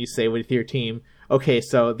down and you say with your team, okay,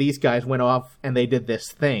 so these guys went off and they did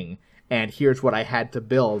this thing, and here's what I had to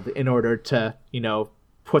build in order to,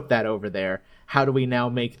 put that over there. How do we now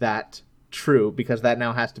make that true? Because that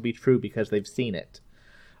now has to be true because they've seen it.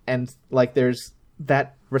 And, there's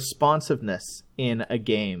that responsiveness in a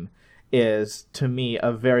game is, to me,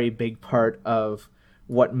 a very big part of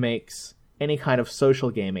what makes any kind of social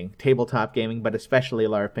gaming, tabletop gaming, but especially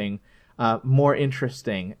LARPing, more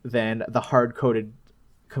interesting than the hard-coded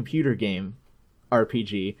computer game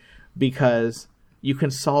RPG, because you can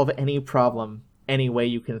solve any problem any way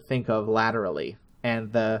you can think of laterally,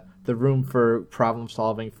 and the room for problem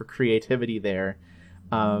solving, for creativity there,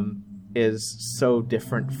 is so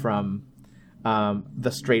different from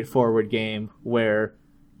the straightforward game where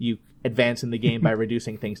you advance in the game by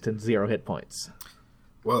reducing things to 0 hit points.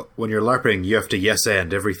 Well, when you're LARPing, you have to yes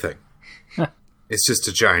and everything. It's just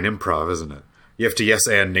a giant improv, isn't it? You have to yes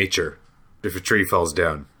and nature if a tree falls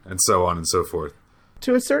down, and so on and so forth.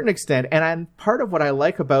 To a certain extent, and part of what I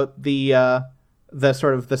like about the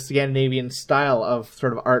sort of the Scandinavian style of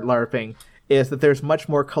sort of art LARPing is that there's much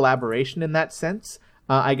more collaboration in that sense.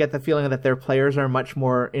 I get the feeling that their players are much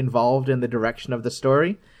more involved in the direction of the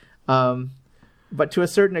story. But to a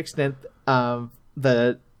certain extent,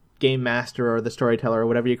 the game master or the storyteller or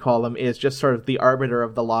whatever you call them is just sort of the arbiter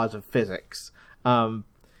of the laws of physics.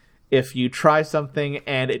 If you try something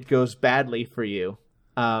and it goes badly for you,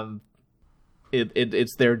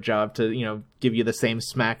 it's their job to give you the same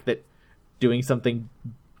smack that doing something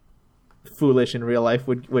foolish in real life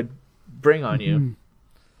would bring on you.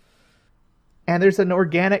 And there's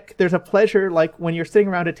a pleasure, like when you're sitting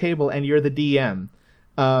around a table and you're the DM.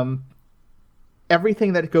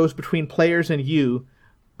 Everything that goes between players and you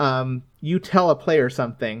tell a player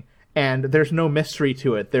something, and there's no mystery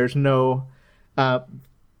to it. There's no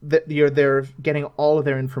they're getting all of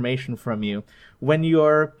their information from you. When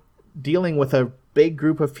you're dealing with a big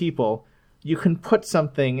group of people, you can put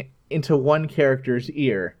something into one character's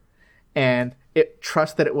ear, and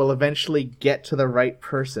trust that it will eventually get to the right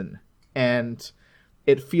person. And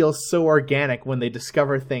it feels so organic when they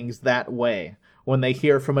discover things that way. When they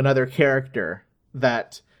hear from another character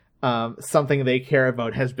that something they care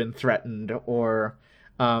about has been threatened, or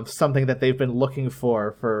something that they've been looking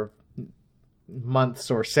for months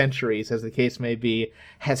or centuries, as the case may be,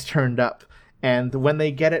 has turned up. And when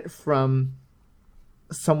they get it from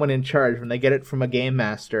someone in charge, when they get it from a game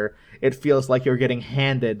master, it feels like you're getting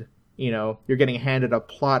handed a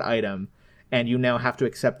plot item, and you now have to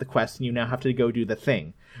accept the quest, and you now have to go do the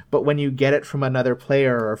thing. But when you get it from another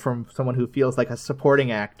player or from someone who feels like a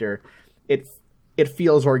supporting actor, it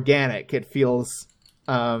feels organic. It feels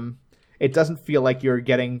it doesn't feel like you're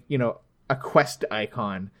getting, a quest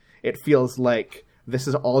icon. It feels like this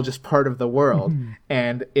is all just part of the world,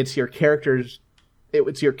 and it's your character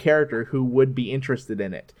who would be interested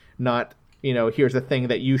in it, not, here's a thing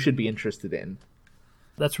that you should be interested in.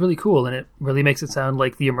 That's really cool, and it really makes it sound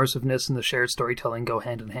like the immersiveness and the shared storytelling go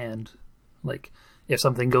hand in hand. Like, if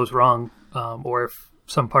something goes wrong, or if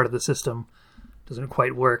some part of the system doesn't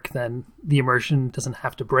quite work, then the immersion doesn't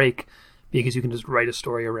have to break because you can just write a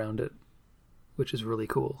story around it, which is really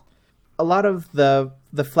cool. A lot of the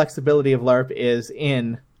flexibility of LARP is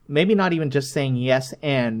in maybe not even just saying yes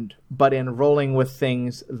but in rolling with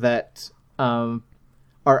things that are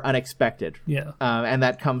unexpected. Yeah. And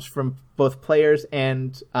that comes from both players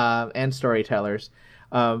and storytellers.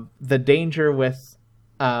 The danger with,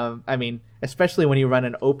 especially when you run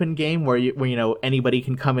an open game where anybody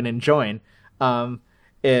can come in and join,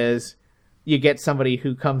 is you get somebody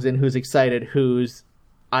who comes in who's excited, whose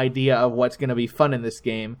idea of what's going to be fun in this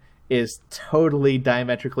game is totally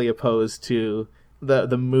diametrically opposed to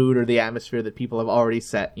the mood or the atmosphere that people have already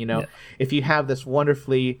set. Yeah. If you have this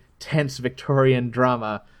wonderfully tense Victorian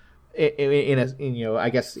drama, I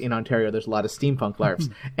guess in Ontario there's a lot of steampunk LARPs,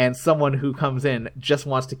 and someone who comes in just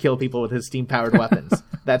wants to kill people with his steam-powered weapons,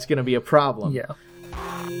 that's going to be a problem. Yeah.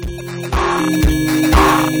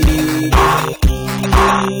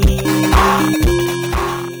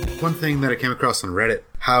 One thing that I came across on Reddit,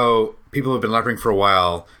 how people have been LARPing for a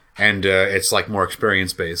while, and it's like more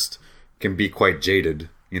experience-based, can be quite jaded,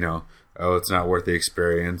 oh, it's not worth the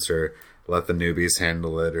experience, or let the newbies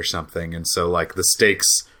handle it or something. And so like the stakes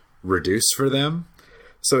reduce for them.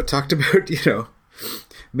 So it talked about,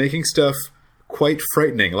 making stuff quite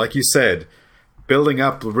frightening. Like you said, building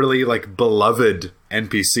up really like beloved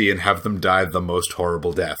NPC and have them die the most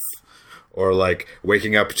horrible death. Or like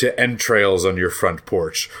waking up to entrails on your front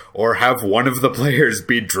porch. Or have one of the players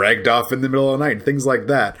be dragged off in the middle of the night. Things like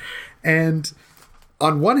that. And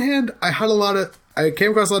on one hand, I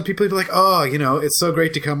came across a lot of people who be like, oh, it's so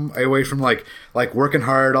great to come away from like working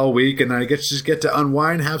hard all week, and then I get to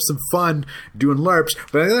unwind, have some fun doing LARPs.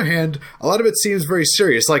 But on the other hand, a lot of it seems very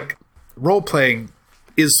serious. Like, role playing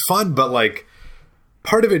is fun, but like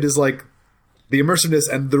part of it is like the immersiveness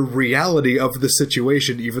and the reality of the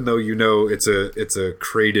situation, even though it's a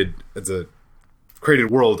created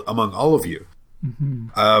world among all of you.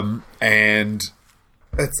 Mm-hmm. And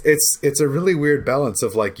it's a really weird balance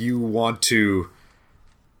of like, you want to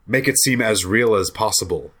make it seem as real as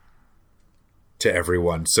possible to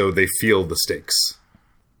everyone so they feel the stakes.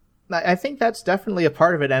 I think that's definitely a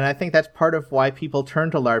part of it, and I think that's part of why people turn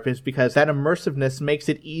to LARP, is because that immersiveness makes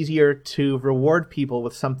it easier to reward people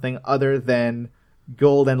with something other than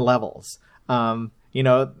gold and levels. There's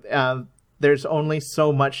only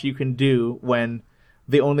so much you can do when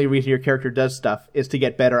the only reason your character does stuff is to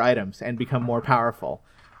get better items and become more powerful.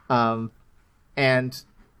 And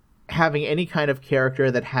having any kind of character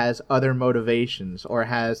that has other motivations or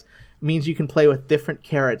means you can play with different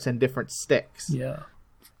carrots and different sticks. Yeah.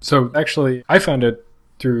 So actually, I found it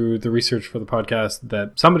through the research for the podcast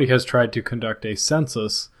that somebody has tried to conduct a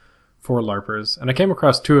census for LARPers, and I came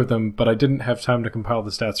across 2 of them, but I didn't have time to compile the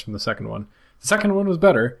stats from the second one. The second one was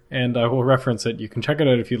better, and I will reference it. You can check it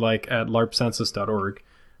out if you like at larpcensus.org.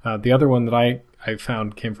 The other one that I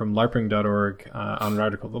found came from larping.org on an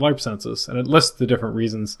article, The LARP Census, and it lists the different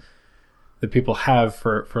reasons that people have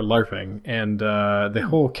for LARPing. And the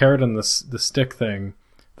whole carrot and the stick thing,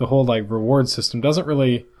 the whole like reward system doesn't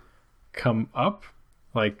really come up.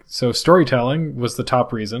 Like, so storytelling was the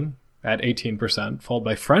top reason at 18%, followed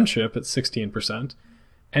by friendship at 16%,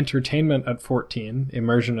 entertainment at 14%,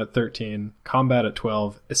 immersion at 13%, combat at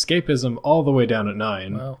 12%, escapism all the way down at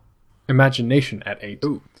 9%, Wow. imagination at 8%,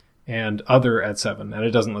 Ooh. and other at 7%. And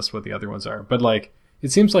it doesn't list what the other ones are. But like,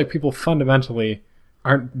 it seems like people fundamentally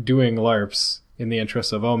aren't doing LARPs in the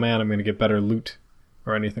interest of, oh man, I'm going to get better loot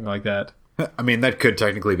or anything like that. I mean, that could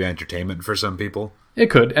technically be entertainment for some people. It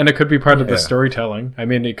could, and it could be part of the Yeah. storytelling. I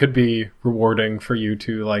mean, it could be rewarding for you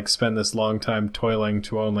to like spend this long time toiling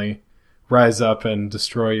to only rise up and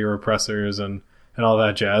destroy your oppressors and all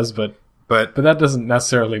that jazz, but that doesn't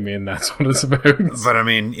necessarily mean that's what it's about. But I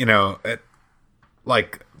mean,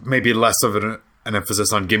 like maybe less of an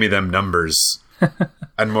emphasis on give me them numbers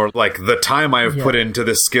and more like the time I have put into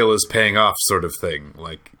this skill is paying off sort of thing,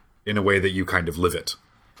 like in a way that you kind of live it.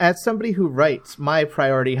 As somebody who writes, my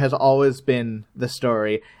priority has always been the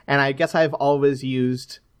story, and I guess I've always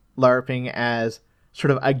used LARPing as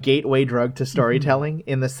sort of a gateway drug to storytelling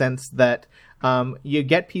in the sense that you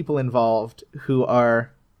get people involved who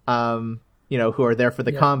are who are there for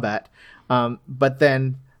the combat, but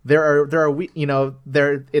then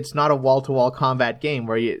it's not a wall-to-wall combat game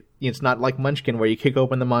where it's not like Munchkin where you kick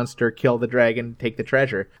open the monster, kill the dragon, take the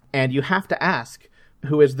treasure, and you have to ask,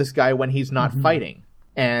 who is this guy when he's not fighting?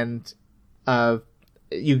 And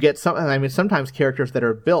you get sometimes characters that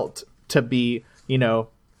are built to be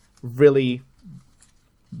really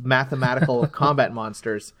mathematical combat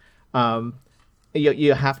monsters.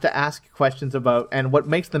 You have to ask questions about, and what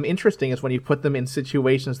makes them interesting is when you put them in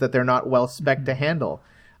situations that they're not well spec'd to handle.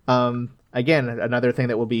 Again, another thing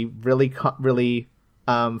that will be really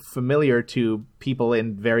familiar to people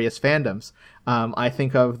in various fandoms. I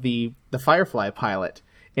think of the Firefly pilot,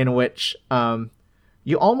 in which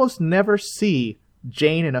you almost never see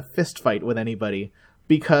Jane in a fist fight with anybody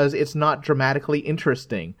because it's not dramatically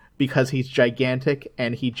interesting, because he's gigantic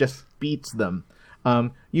and he just beats them.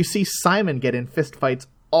 You see Simon get in fist fights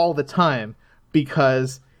all the time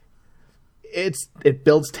because it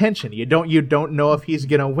builds tension. You don't know if he's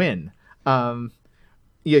gonna win.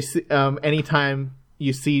 Anytime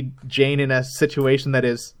you see Jane in a situation that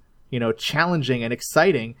is challenging and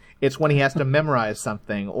exciting, it's when he has to memorize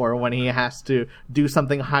something, or when he has to do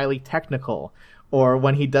something highly technical, or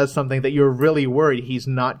when he does something that you're really worried he's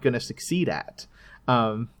not going to succeed at.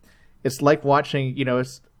 It's like watching,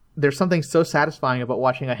 there's something so satisfying about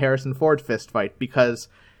watching a Harrison Ford fist fight, because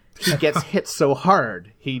he gets hit so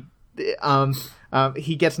hard. He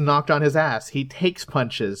gets knocked on his ass. He takes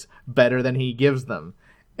punches better than he gives them.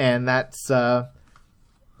 And that's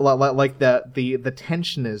like the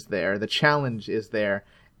tension is there, the challenge is there.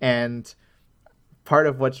 And part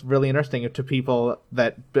of what's really interesting to people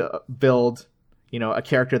that build a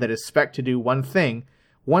character that is spec'd to do one thing,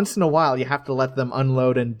 once in a while you have to let them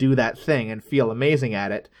unload and do that thing and feel amazing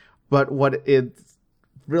at it. But what is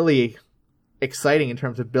really exciting in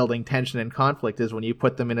terms of building tension and conflict is when you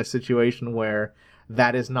put them in a situation where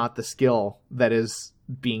that is not the skill that is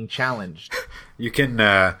being challenged. You can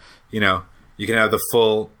you can have the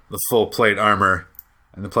full plate armor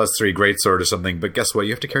and the +3 greatsword or something, but guess what?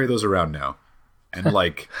 You have to carry those around now. And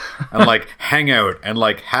hang out and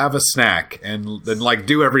have a snack and then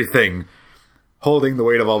do everything, holding the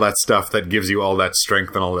weight of all that stuff that gives you all that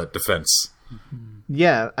strength and all that defense.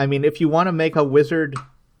 Yeah, I mean, if you want to make a wizard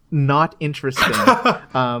not interesting,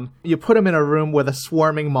 you put him in a room with a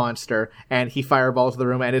swarming monster and he fireballs the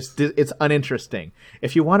room and it's uninteresting.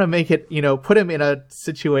 If you want to make it, put him in a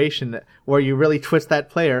situation where you really twist that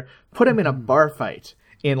player, put him in a bar fight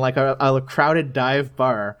in a crowded dive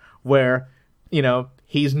bar where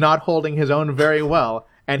he's not holding his own very well,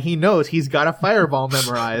 and he knows he's got a fireball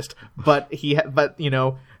memorized, but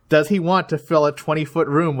does he want to fill a 20-foot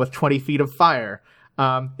room with 20 feet of fire?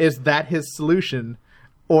 Is that his solution?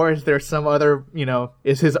 Or is there some other,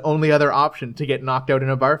 is his only other option to get knocked out in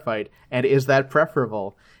a bar fight? And is that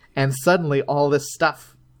preferable? And suddenly all this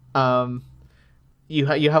stuff, you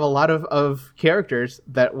have a lot of characters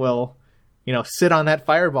that will, sit on that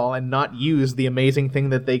fireball and not use the amazing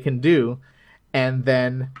thing that they can do, and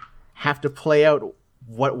then have to play out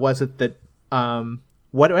what was it that,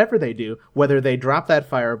 whatever they do, whether they drop that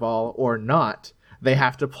fireball or not, they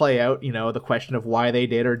have to play out, the question of why they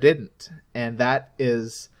did or didn't. And that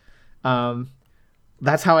is,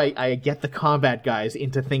 that's how I get the combat guys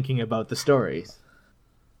into thinking about the stories.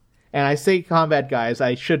 And I say combat guys,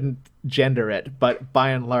 I shouldn't gender it, but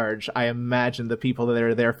by and large, I imagine the people that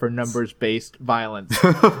are there for numbers-based violence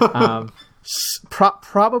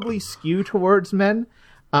probably skew towards men.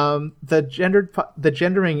 The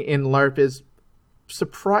gendering in LARP is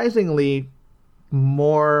surprisingly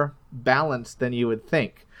more balanced than you would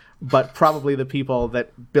think, but probably the people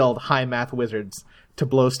that build high math wizards to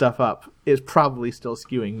blow stuff up is probably still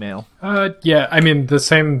skewing male. Yeah, I mean, the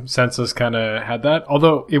same census kind of had that,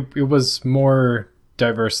 although it was more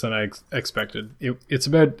diverse than I expected. It's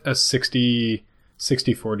about a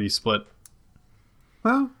 60-40 split.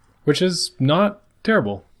 Well, which is not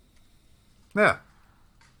terrible. Yeah.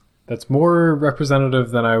 That's more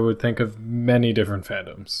representative than I would think of many different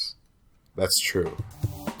fandoms. That's true.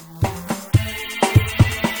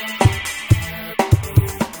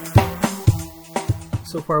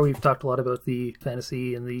 So far, we've talked a lot about the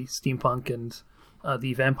fantasy and the steampunk and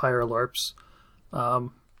the vampire LARPs,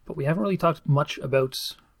 but we haven't really talked much about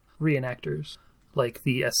reenactors, like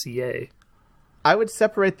the SCA. I would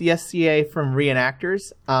separate the SCA from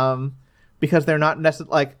reenactors, because they're not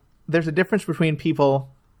necessarily, there's a difference between people.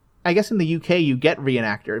 I guess in the UK you get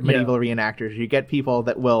medieval reenactors. You get people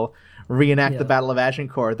that will reenact the Battle of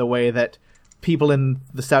Agincourt the way that people in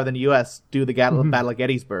the southern U.S. do the Battle of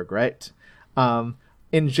Gettysburg, right?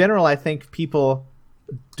 In general, I think people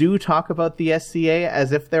do talk about the SCA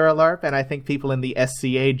as if they're a LARP, and I think people in the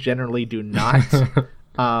SCA generally do not.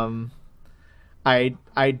 I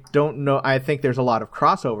don't know. I think there's a lot of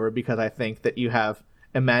crossover because I think that you have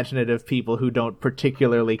imaginative people who don't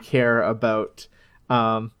particularly care about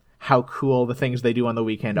how cool the things they do on the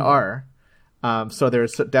weekend are. So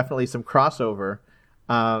there's definitely some crossover.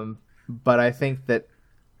 But I think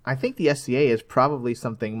the SCA is probably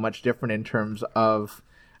something much different in terms of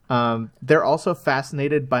they're also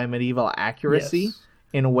fascinated by medieval accuracy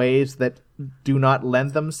in ways that do not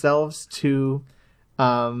lend themselves to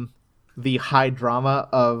the high drama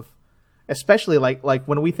of, especially like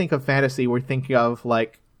when we think of fantasy, we're thinking of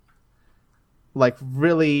like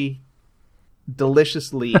really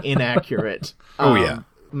deliciously inaccurate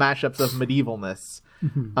mashups of medievalness.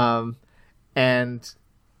 And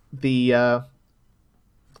the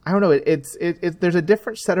I don't know, it's there's a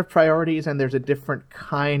different set of priorities, and there's a different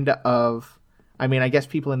kind of, I mean, I guess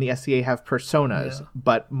people in the SCA have personas,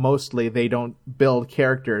 but mostly they don't build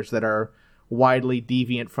characters that are widely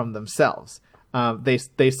deviant from themselves.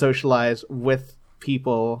 They socialize with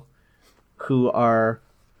people who are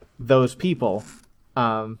those people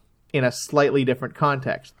in a slightly different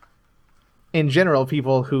context. In general,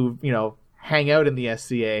 people who, hang out in the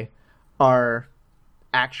SCA are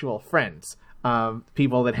actual friends.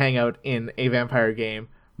 People that hang out in a vampire game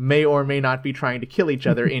may or may not be trying to kill each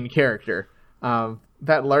other in character.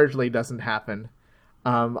 That largely doesn't happen.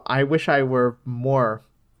 I wish I were more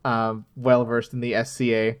well-versed in the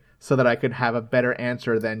SCA so that I could have a better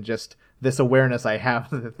answer than just this awareness I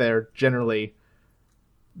have that they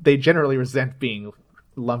generally resent being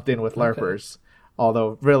lumped in with LARPers.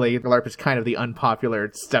 Although, really, the LARP is kind of the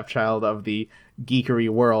unpopular stepchild of the geekery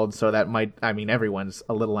world, so that everyone's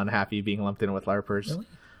a little unhappy being lumped in with LARPers. Really?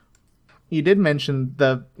 You did mention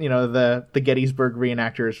the Gettysburg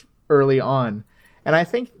reenactors early on, and I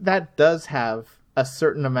think that does have a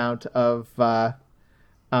certain amount of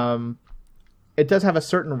it does have a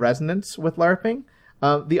certain resonance with LARPing.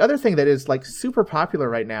 The other thing that is super popular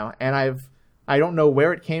right now, and I don't know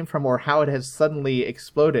where it came from or how it has suddenly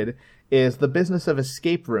exploded, is the business of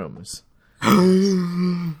escape rooms.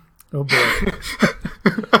 Oh boy.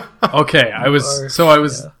 Okay, I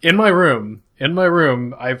was in my room. In my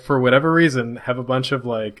room, I, for whatever reason, have a bunch of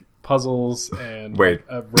puzzles and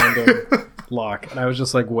a random lock. And I was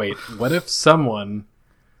just like, wait, what if someone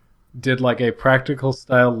did a practical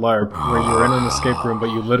style LARP where you were in an escape room, but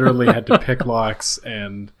you literally had to pick locks?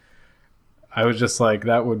 And I was just like,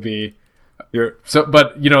 that would be...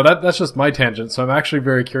 that's just my tangent. So I'm actually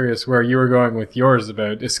very curious where you were going with yours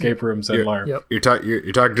about escape rooms and LARP. Yep. You're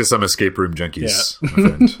talking to some escape room junkies, my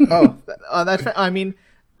friend. That's. I mean,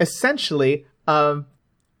 essentially,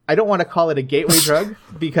 I don't want to call it a gateway drug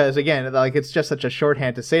because, again, it's just such a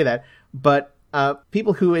shorthand to say that. But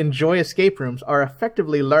people who enjoy escape rooms are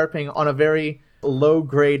effectively LARPing on a very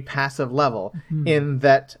low-grade passive level, in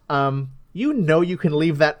that. You can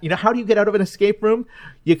leave that. How do you get out of an escape room?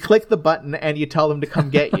 You click the button and you tell them to come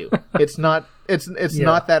get you. It's not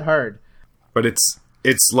that hard. But it's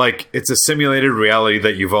a simulated reality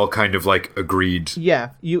that you've all kind of agreed.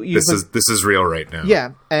 Yeah, this is real right now.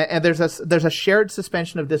 Yeah, and there's a shared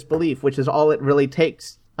suspension of disbelief, which is all it really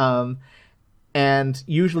takes. And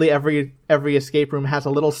usually every escape room has a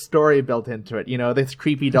little story built into it. This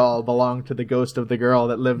creepy doll belonged to the ghost of the girl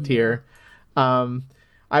that lived here.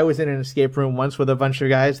 I was in an escape room once with a bunch of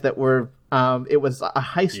guys that were, it was a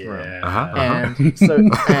heist room. And so,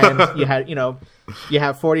 and you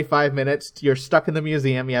have 45 minutes, you're stuck in the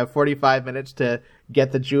museum, you have 45 minutes to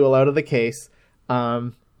get the jewel out of the case,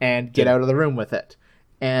 and get out of the room with it.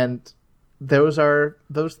 And those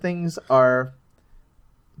things are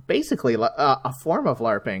basically a form of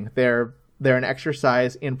LARPing. They're an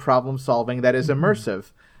exercise in problem solving that is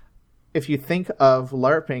immersive. If you think of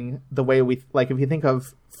LARPing the way if you think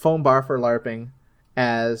of Foam Bar for LARPing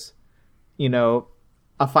as, a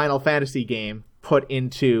Final Fantasy game put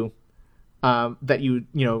into, that you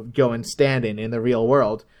go and stand in the real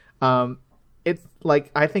world. It's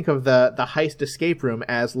I think of the heist escape room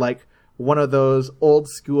as one of those old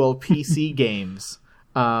school PC games,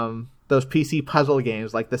 those PC puzzle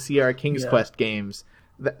games, like the Sierra King's Quest games,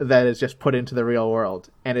 that is just put into the real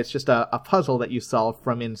world, and it's just a puzzle that you solve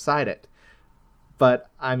from inside it. But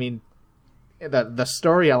I mean, the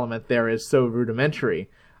story element there is so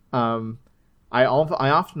rudimentary. I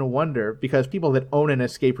often wonder, because people that own an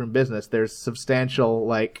escape room business, there's substantial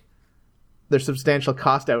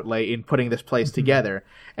cost outlay in putting this place together,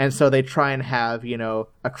 and so they try and have a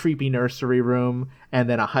creepy nursery room, and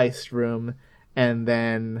then a heist room, and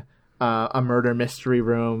then a murder mystery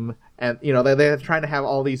room, and they're trying to have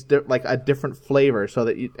all these like a different flavor so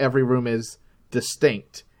that every room is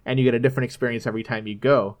distinct and you get a different experience every time you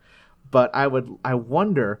go. But I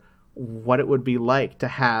wonder what it would be like to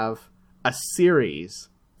have a series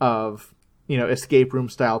of escape room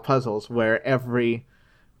style puzzles where every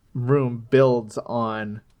room builds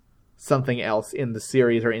on something else in the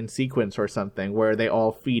series or in sequence or something, where they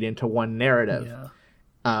all feed into one narrative.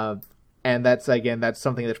 Yeah. And that's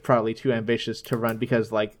something that's probably too ambitious to run,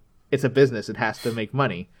 because like it's a business, it has to make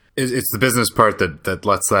money. It's the business part that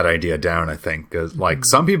lets that idea down, I think. 'Cause, like,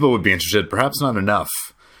 some people would be interested, perhaps not enough,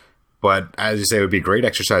 but as you say, it would be great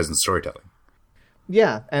exercise in storytelling.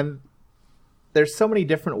 Yeah, and there's so many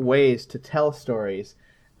different ways to tell stories.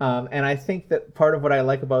 And I think that part of what I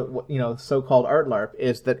like about so-called art LARP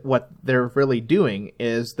is that what they're really doing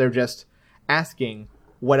is they're just asking,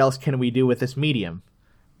 what else can we do with this medium?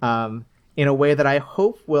 In a way that I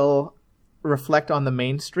hope will reflect on the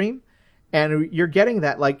mainstream. And you're getting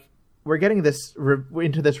that, like, we're getting this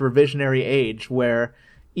into this revisionary age where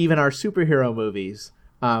even our superhero movies,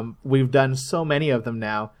 we've done so many of them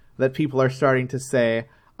now that people are starting to say,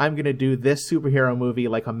 I'm going to do this superhero movie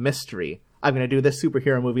like a mystery. I'm going to do this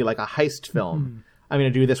superhero movie like a heist film. I'm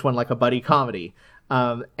going to do this one like a buddy comedy.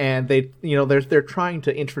 And they're trying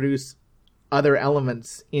to introduce other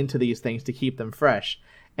elements into these things to keep them fresh.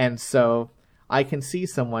 And so I can see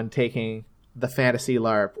someone taking the fantasy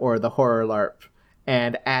LARP or the horror LARP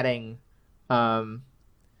and adding,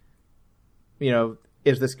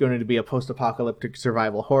 is this going to be a post-apocalyptic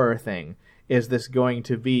survival horror thing? Is this going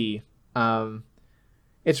to be...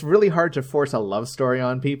 it's really hard to force a love story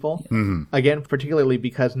on people. Mm-hmm. Again, particularly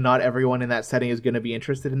because not everyone in that setting is going to be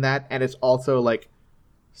interested in that. And it's also like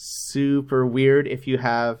super weird if you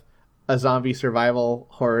have a zombie survival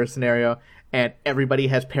horror scenario and everybody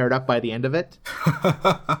has paired up by the end of it.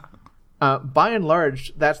 By and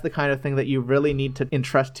large, that's the kind of thing that you really need to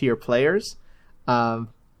entrust to your players.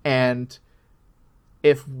 And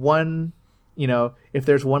if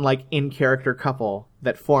there's one like in-character couple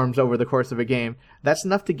that forms over the course of a game, that's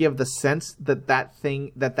enough to give the sense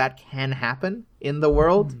that can happen in the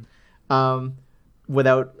world,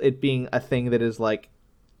 without it being a thing that is like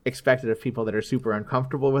expected of people that are super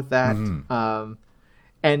uncomfortable with that.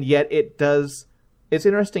 And yet it does. It's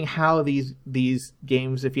interesting how these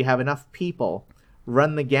games, if you have enough people,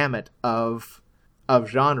 run the gamut of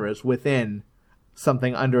genres within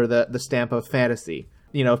something under the stamp of fantasy.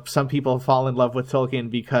 Some people fall in love with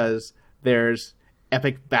Tolkien because there's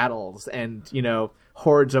epic battles and,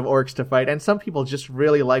 hordes of orcs to fight. And some people just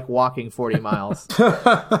really like walking 40 miles.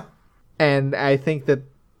 And I think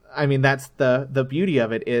that's the beauty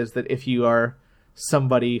of it, is that if you are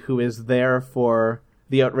somebody who is there for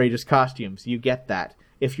the outrageous costumes, you get that.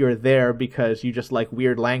 If you're there because you just like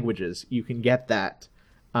weird languages, you can get that.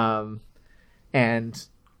 And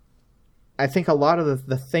I think a lot of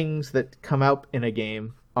the things that come out in a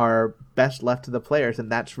game are best left to the players,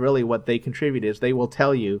 and that's really what they contribute, is they will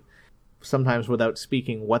tell you, sometimes without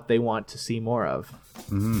speaking, what they want to see more of.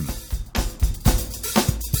 Mm-hmm.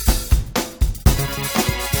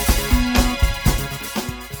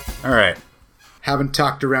 All right. Haven't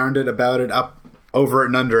talked around it, about it, up, over it,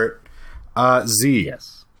 and under it. Z.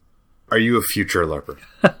 Yes. Are you a future LARPer?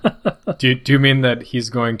 Do you mean that he's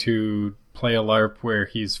going to play a LARP where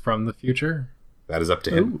he's from the future? That is up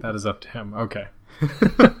to him. Ooh. That is up to him. Okay.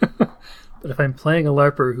 But if I'm playing a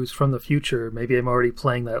LARPer who's from the future, maybe I'm already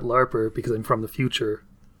playing that LARPer because I'm from the future.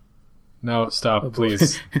 No, stop,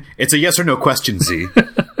 please. It's a yes or no question, Z.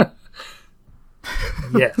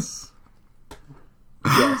 Yes.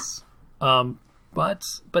 Yes.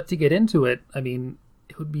 But to get into it, I mean,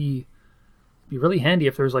 it would be really handy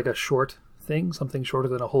if there was like a short thing, something shorter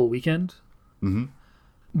than a whole weekend. Mm-hmm.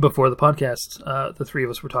 Before the podcast, the three of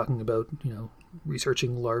us were talking about,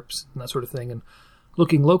 researching LARPs and that sort of thing, and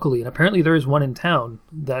looking locally. And apparently there is one in town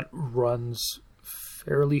that runs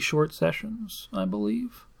fairly short sessions, I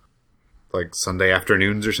believe. Like Sunday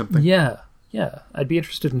afternoons or something? Yeah. I'd be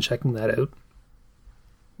interested in checking that out.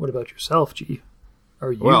 What about yourself, G?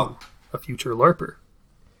 Are you a future LARPer?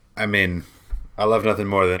 I mean, I love nothing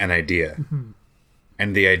more than an idea. Mm-hmm.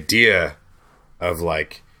 And the idea of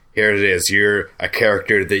like, here it is, you're a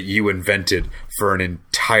character that you invented for an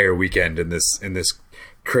entire weekend in this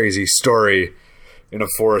crazy story in a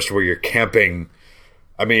forest where you're camping.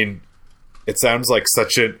 I mean, it sounds like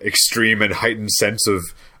such an extreme and heightened sense of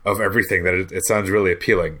everything that it sounds really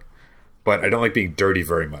appealing. But I don't like being dirty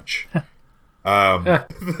very much.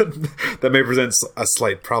 That may present a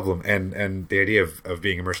slight problem, and the idea of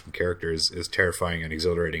being immersed in characters is terrifying and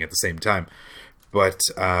exhilarating at the same time. but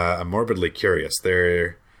I'm morbidly curious.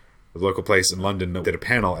 The local place in London did a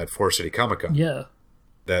panel at Forest City Comic Con. Yeah.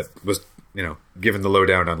 That was, given the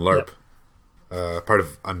lowdown on LARP, part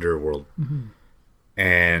of Underworld. Mm-hmm.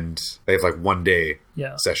 And they have 1 day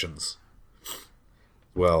sessions.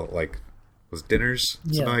 Well, was dinners,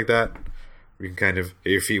 something like that. You can kind of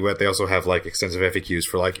get your feet wet. They also have extensive FAQs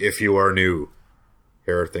for if you are new,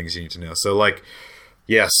 here are things you need to know. So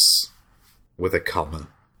yes, with a comma.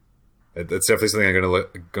 That's definitely something I'm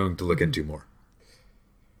going to look into more.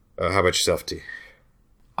 How about yourself, T?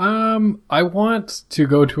 I want to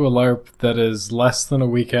go to a LARP that is less than a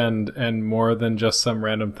weekend and more than just some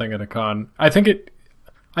random thing at a con.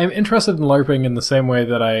 I'm interested in LARPing in the same way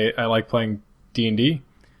that I like playing D&D.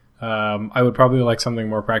 I would probably like something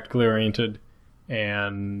more practically oriented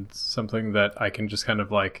and something that I can just kind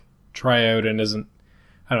of try out and isn't,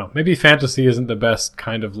 I don't know, maybe fantasy isn't the best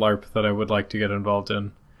kind of LARP that I would like to get involved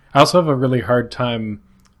in. I also have a really hard time,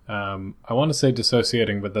 I want to say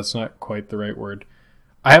dissociating, but that's not quite the right word.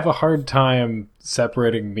 I have a hard time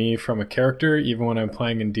separating me from a character, even when I'm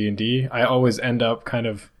playing in D&D. I always end up I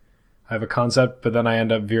have a concept, but then I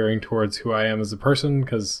end up veering towards who I am as a person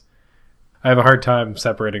because I have a hard time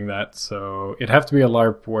separating that. So it'd have to be a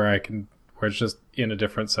LARP where it's just in a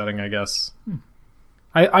different setting, I guess.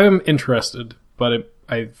 I am interested, but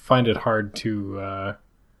I find it hard to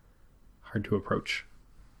approach.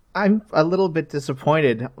 I'm a little bit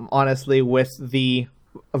disappointed, honestly, with the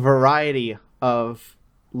variety of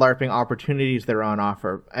LARPing opportunities that are on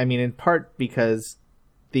offer. I mean, in part because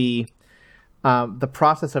the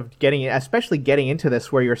process of especially getting into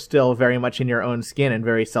this where you're still very much in your own skin and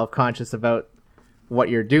very self-conscious about what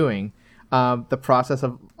you're doing, the process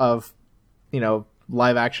of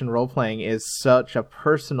live action role-playing is such a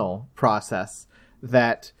personal process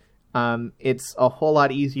that it's a whole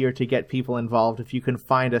lot easier to get people involved if you can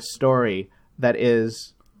find a story that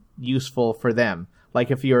is useful for them.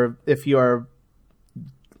 If you're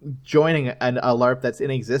joining a LARP that's in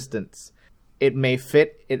existence, it may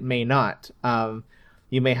fit, it may not.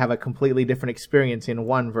 You may have a completely different experience in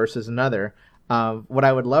one versus another. What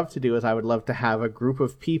I would love to do is I would love to have a group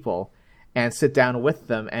of people and sit down with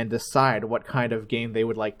them and decide what kind of game they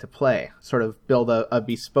would like to play, sort of build a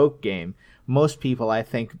bespoke game. Most people, I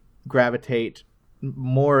think, gravitate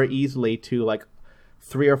more easily to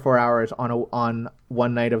 3 or 4 hours on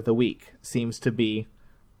one night of the week. Seems to be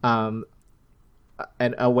a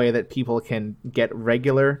way that people can get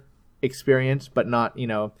regular experience but not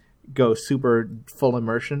go super full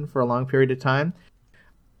immersion for a long period of time.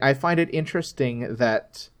 I find it interesting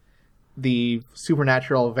that the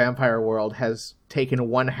supernatural vampire world has taken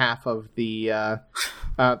one half of the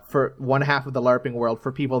LARPing world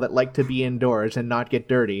for people that like to be indoors and not get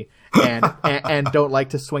dirty and don't like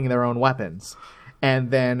to swing their own weapons,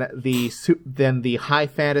 and then the high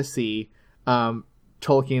fantasy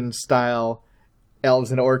Tolkien style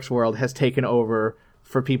elves and orcs world has taken over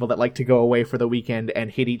for people that like to go away for the weekend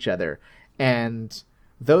and hit each other. And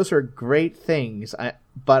those are great things,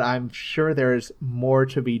 but I'm sure there's more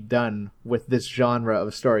to be done with this genre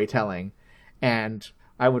of storytelling. And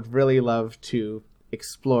I would really love to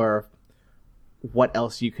explore what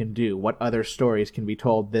else you can do, what other stories can be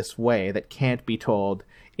told this way that can't be told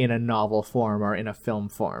in a novel form or in a film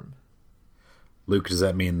form. Luke, does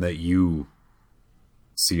that mean that you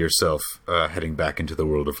see yourself heading back into the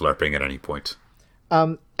world of LARPing at any point?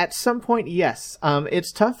 At some point, yes.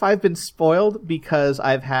 It's tough. I've been spoiled because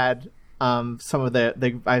I've had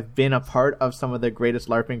I've been a part of some of the greatest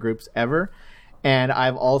LARPing groups ever, and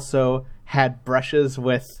I've also had brushes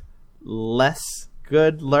with less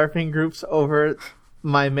good LARPing groups over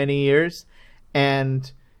my many years, and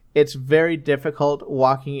it's very difficult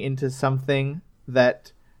walking into something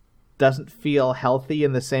that doesn't feel healthy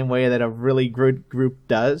in the same way that a really good group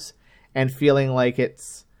does, and feeling like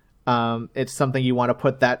it's something you want to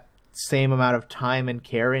put that same amount of time and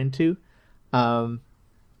care into.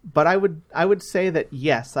 But I would say that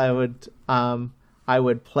yes, I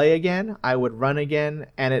would play again, I would run again,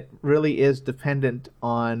 and it really is dependent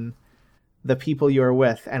on the people you're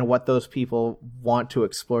with and what those people want to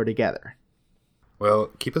explore together. Well,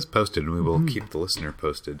 keep us posted, and we will keep the listener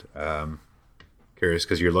posted. Curious,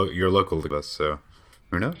 because you're local to us, so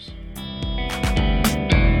who knows?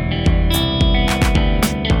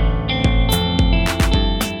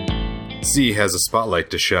 Z has a spotlight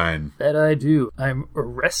to shine. That I do. I'm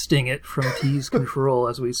arresting it from T's control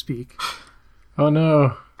as we speak. Oh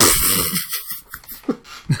no.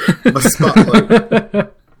 My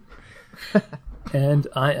spotlight. And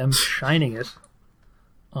I am shining it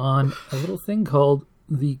on a little thing called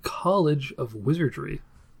the College of Wizardry.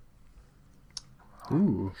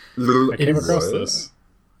 Ooh, I came across this.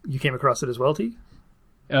 You came across it as well, T?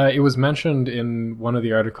 It was mentioned in one of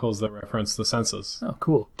the articles that referenced the census. Oh,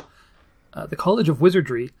 cool. The College of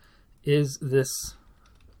Wizardry is this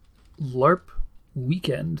LARP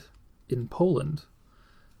weekend in Poland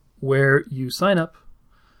where you sign up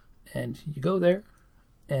and you go there,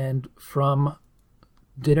 and from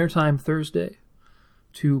dinner time Thursday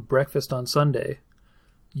to breakfast on Sunday,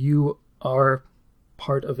 you are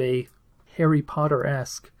part of a Harry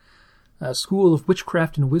Potter-esque school of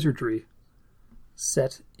witchcraft and wizardry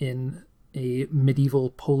set in a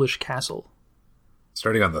medieval Polish castle.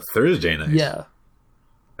 Starting on the Thursday night. Yeah.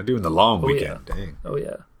 I'm doing the long weekend. Yeah. Dang. Oh,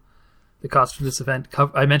 yeah. The cost of this event,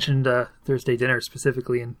 I mentioned Thursday dinner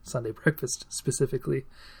specifically and Sunday breakfast specifically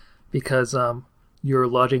because your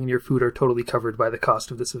lodging and your food are totally covered by the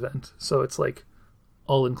cost of this event. So it's like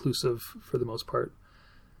all-inclusive for the most part.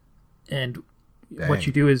 And Dang. what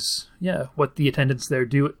you do is, what the attendants there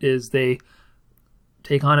do is they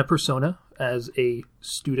take on a persona as a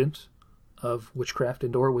student of witchcraft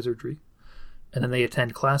and or wizardry, and then they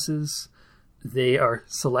attend classes. They are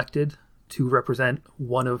selected to represent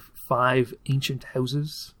one of 5 ancient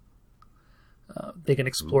houses. They can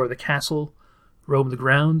explore the castle, roam the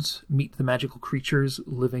grounds, meet the magical creatures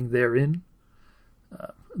living therein.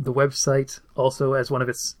 The website also, as one of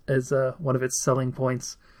its selling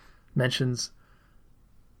points, mentions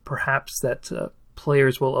perhaps that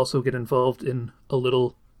players will also get involved in a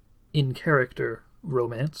little in-character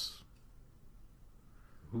romance.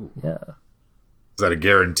 Ooh. Yeah. Is that a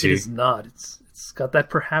guarantee? It is not. It's got that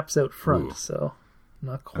perhaps out front, Ooh. so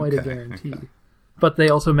not quite a Okay. guarantee. But they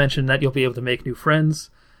also mention that you'll be able to make new friends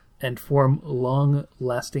and form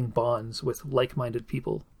long-lasting bonds with like-minded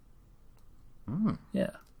people.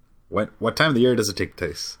 Yeah. What time of the year does it take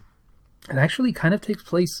place? It actually kind of takes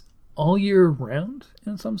place all year round,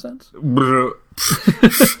 in some sense. Brr.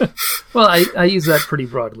 Well, I use that pretty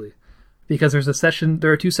broadly because there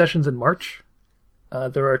are 2 sessions in March.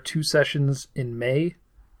 There are 2 sessions in May,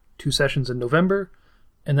 2 sessions in November,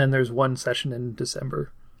 and then there's 1 session in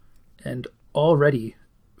December. And already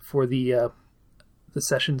for the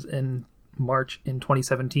sessions in March in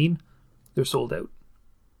 2017, they're sold out.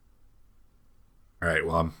 All right,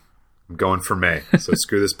 well, I'm going for May, so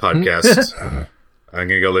screw this podcast. I'm going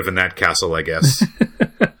to go live in that castle, I guess.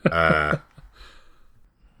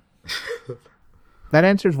 That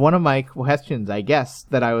answers one of my questions, I guess,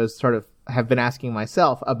 that I was have been asking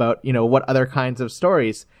myself about, what other kinds of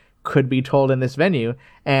stories could be told in this venue.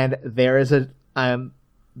 And there is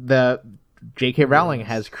the J.K. Rowling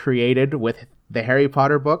has created with the Harry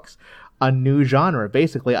Potter books a new genre,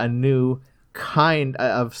 basically a new kind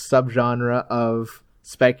of subgenre of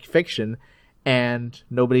spec fiction, and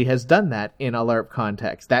nobody has done that in a LARP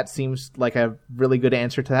context. That seems like a really good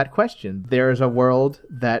answer to that question. There is a world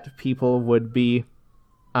that people would be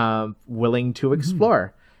willing to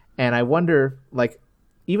explore. And I wonder,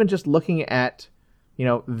 even just looking at,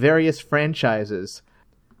 various franchises,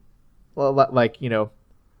 well,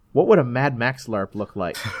 what would a Mad Max LARP look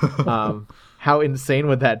like? How insane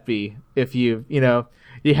would that be if you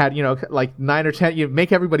had, 9 or 10, you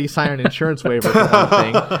make everybody sign an insurance waiver for one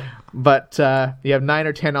thing, but you have 9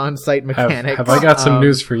 or 10 on-site mechanics. Have I got some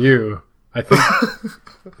news for you? I think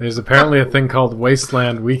there's apparently a thing called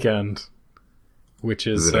Wasteland Weekend, which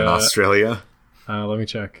is it in Australia? Let me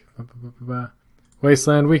check.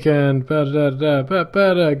 Wasteland Weekend. Going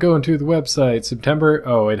to the website. September.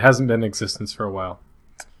 Oh, it hasn't been in existence for a while.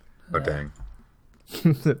 Oh, dang.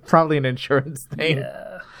 Probably an insurance thing.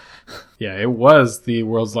 Yeah, it was the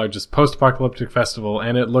world's largest post-apocalyptic festival,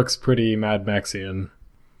 and it looks pretty Mad Maxian.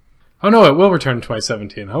 Oh no, it will return in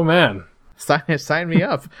 2017. Oh man. Sign me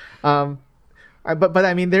up. But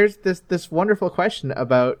I mean, there's this wonderful question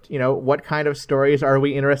about, what kind of stories are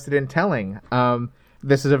we interested in telling?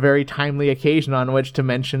 This is a very timely occasion on which to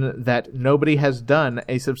mention that nobody has done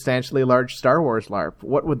a substantially large Star Wars LARP.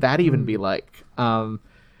 What would that even be like?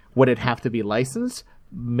 Would it have to be licensed?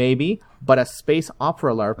 Maybe, but a space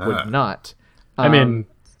opera LARP would not. I mean,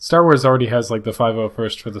 Star Wars already has the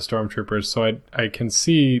 501st for the Stormtroopers, so I can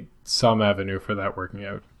see some avenue for that working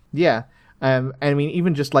out. Yeah. I mean,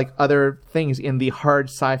 even just other things in the hard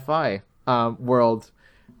sci-fi world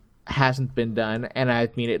hasn't been done, and I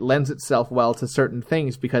mean, it lends itself well to certain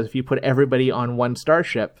things because if you put everybody on one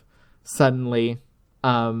starship, suddenly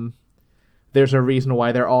there's a reason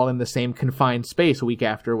why they're all in the same confined space week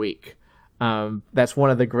after week. That's one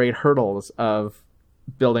of the great hurdles of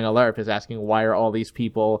building a LARP, is asking why are all these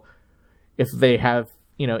people, if they have,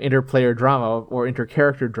 interplayer drama or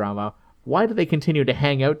intercharacter drama, why do they continue to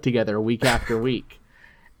hang out together week after week?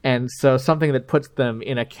 And so something that puts them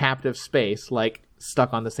in a captive space, like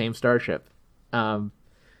stuck on the same starship.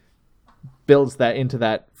 Builds that into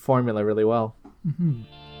that formula really well. Mm-hmm.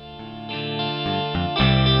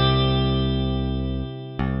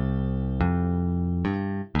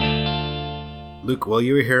 Luke, while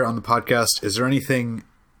you were here on the podcast, is there anything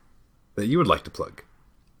that you would like to plug?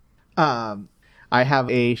 I have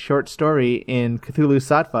a short story in Cthulhu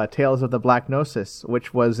Sattva, Tales of the Black Gnosis,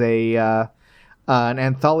 which was an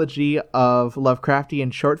anthology of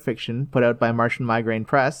Lovecraftian short fiction put out by Martian Migraine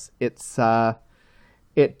Press.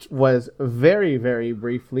 It was very, very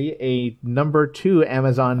briefly a number 2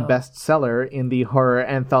 Amazon bestseller in the horror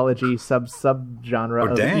anthology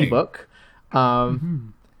subgenre of ebook.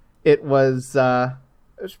 It was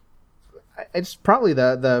it's probably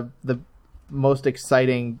the most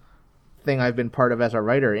exciting thing I've been part of as a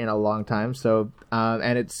writer in a long time. So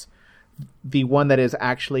and it's the one that is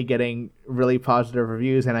actually getting really positive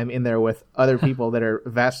reviews, and I'm in there with other people that are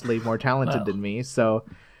vastly more talented than me. So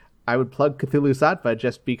I would plug Cthulhu Sattva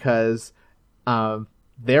just because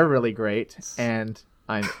they're really great, and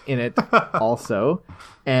I'm in it also.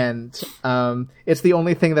 And it's the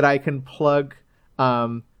only thing that I can plug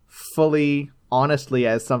fully honestly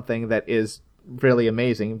as something that is really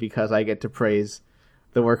amazing, because I get to praise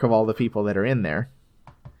the work of all the people that are in there.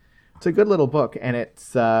 It's a good little book, and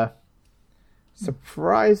it's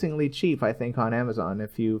surprisingly cheap, I think, on Amazon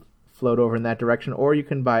if you float over in that direction, or you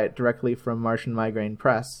can buy it directly from Martian Migraine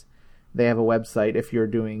Press. They have a website if you're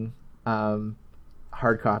doing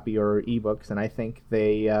hard copy or ebooks, and I think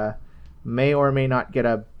they may or may not get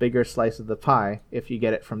a bigger slice of the pie if you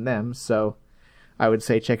get it from them. So I would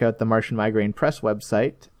say check out the Martian Migraine Press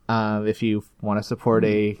website if you want to support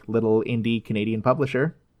a little indie Canadian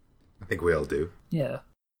publisher. I think we all do. Yeah.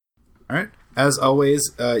 All right. As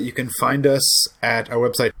always, you can find us at our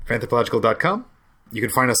website, fanthropological.com. You can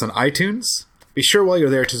find us on iTunes. Be sure while you're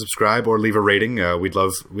there to subscribe or leave a rating. We'd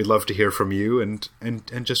love to hear from you and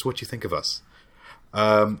just what you think of us.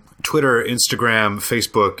 Twitter, Instagram,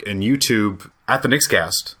 Facebook, and YouTube at the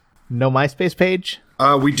Nixcast. No MySpace page?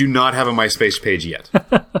 We do not have a MySpace page yet.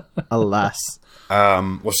 Alas.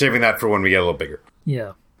 We're saving that for when we get a little bigger.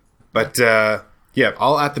 Yeah. But yeah,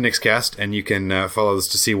 all at the Nixcast, and you can follow us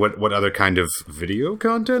to see what other kind of video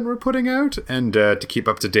content we're putting out, and to keep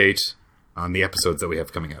up to date on the episodes that we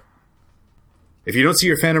have coming out. If you don't see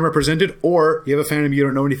your fandom represented, or you have a fandom you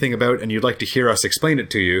don't know anything about and you'd like to hear us explain it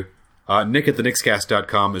to you,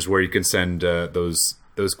 nick@thenixcast.com is where you can send those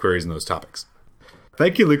queries and those topics.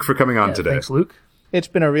 Thank you, Luke, for coming on today. Thanks, Luke. It's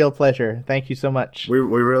been a real pleasure. Thank you so much. We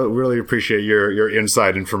really appreciate your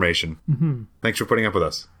inside information. Mm-hmm. Thanks for putting up with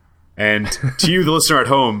us. And to you, the listener at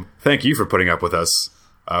home, thank you for putting up with us.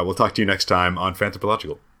 We'll talk to you next time on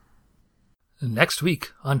Fanthropological. Next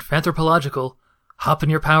week on Fanthropological, hop in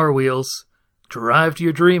your Power Wheels, drive to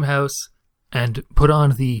your dream house, and put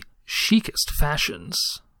on the chicest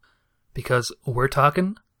fashions. Because we're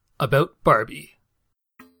talking about Barbie.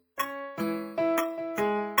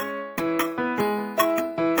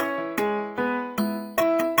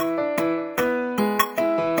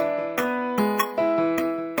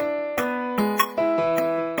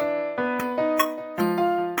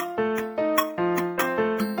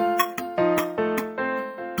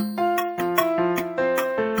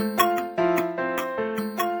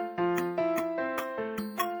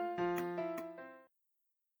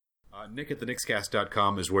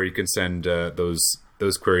 nick@thenixcast.com is where you can send those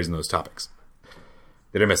queries and those topics.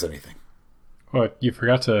 Did I miss anything? Well, you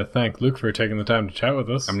forgot to thank Luke for taking the time to chat with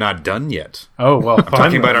us. I'm not done yet. Oh, well, I'm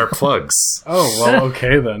talking about our plugs. Oh, well,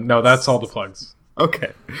 okay then. No, that's all the plugs.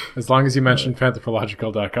 Okay. As long as you mentioned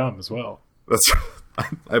fanthropological.com as well. That's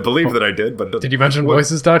I believe that I did, but did you mention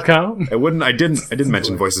voices.com? I didn't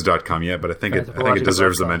mention voices.com yet, but I think it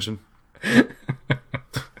deserves a mention.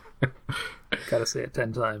 Gotta say it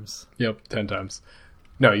 10 times. Yep, 10 times.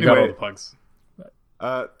 No, you got all the plugs.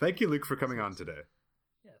 Thank you, Luke, for coming on today.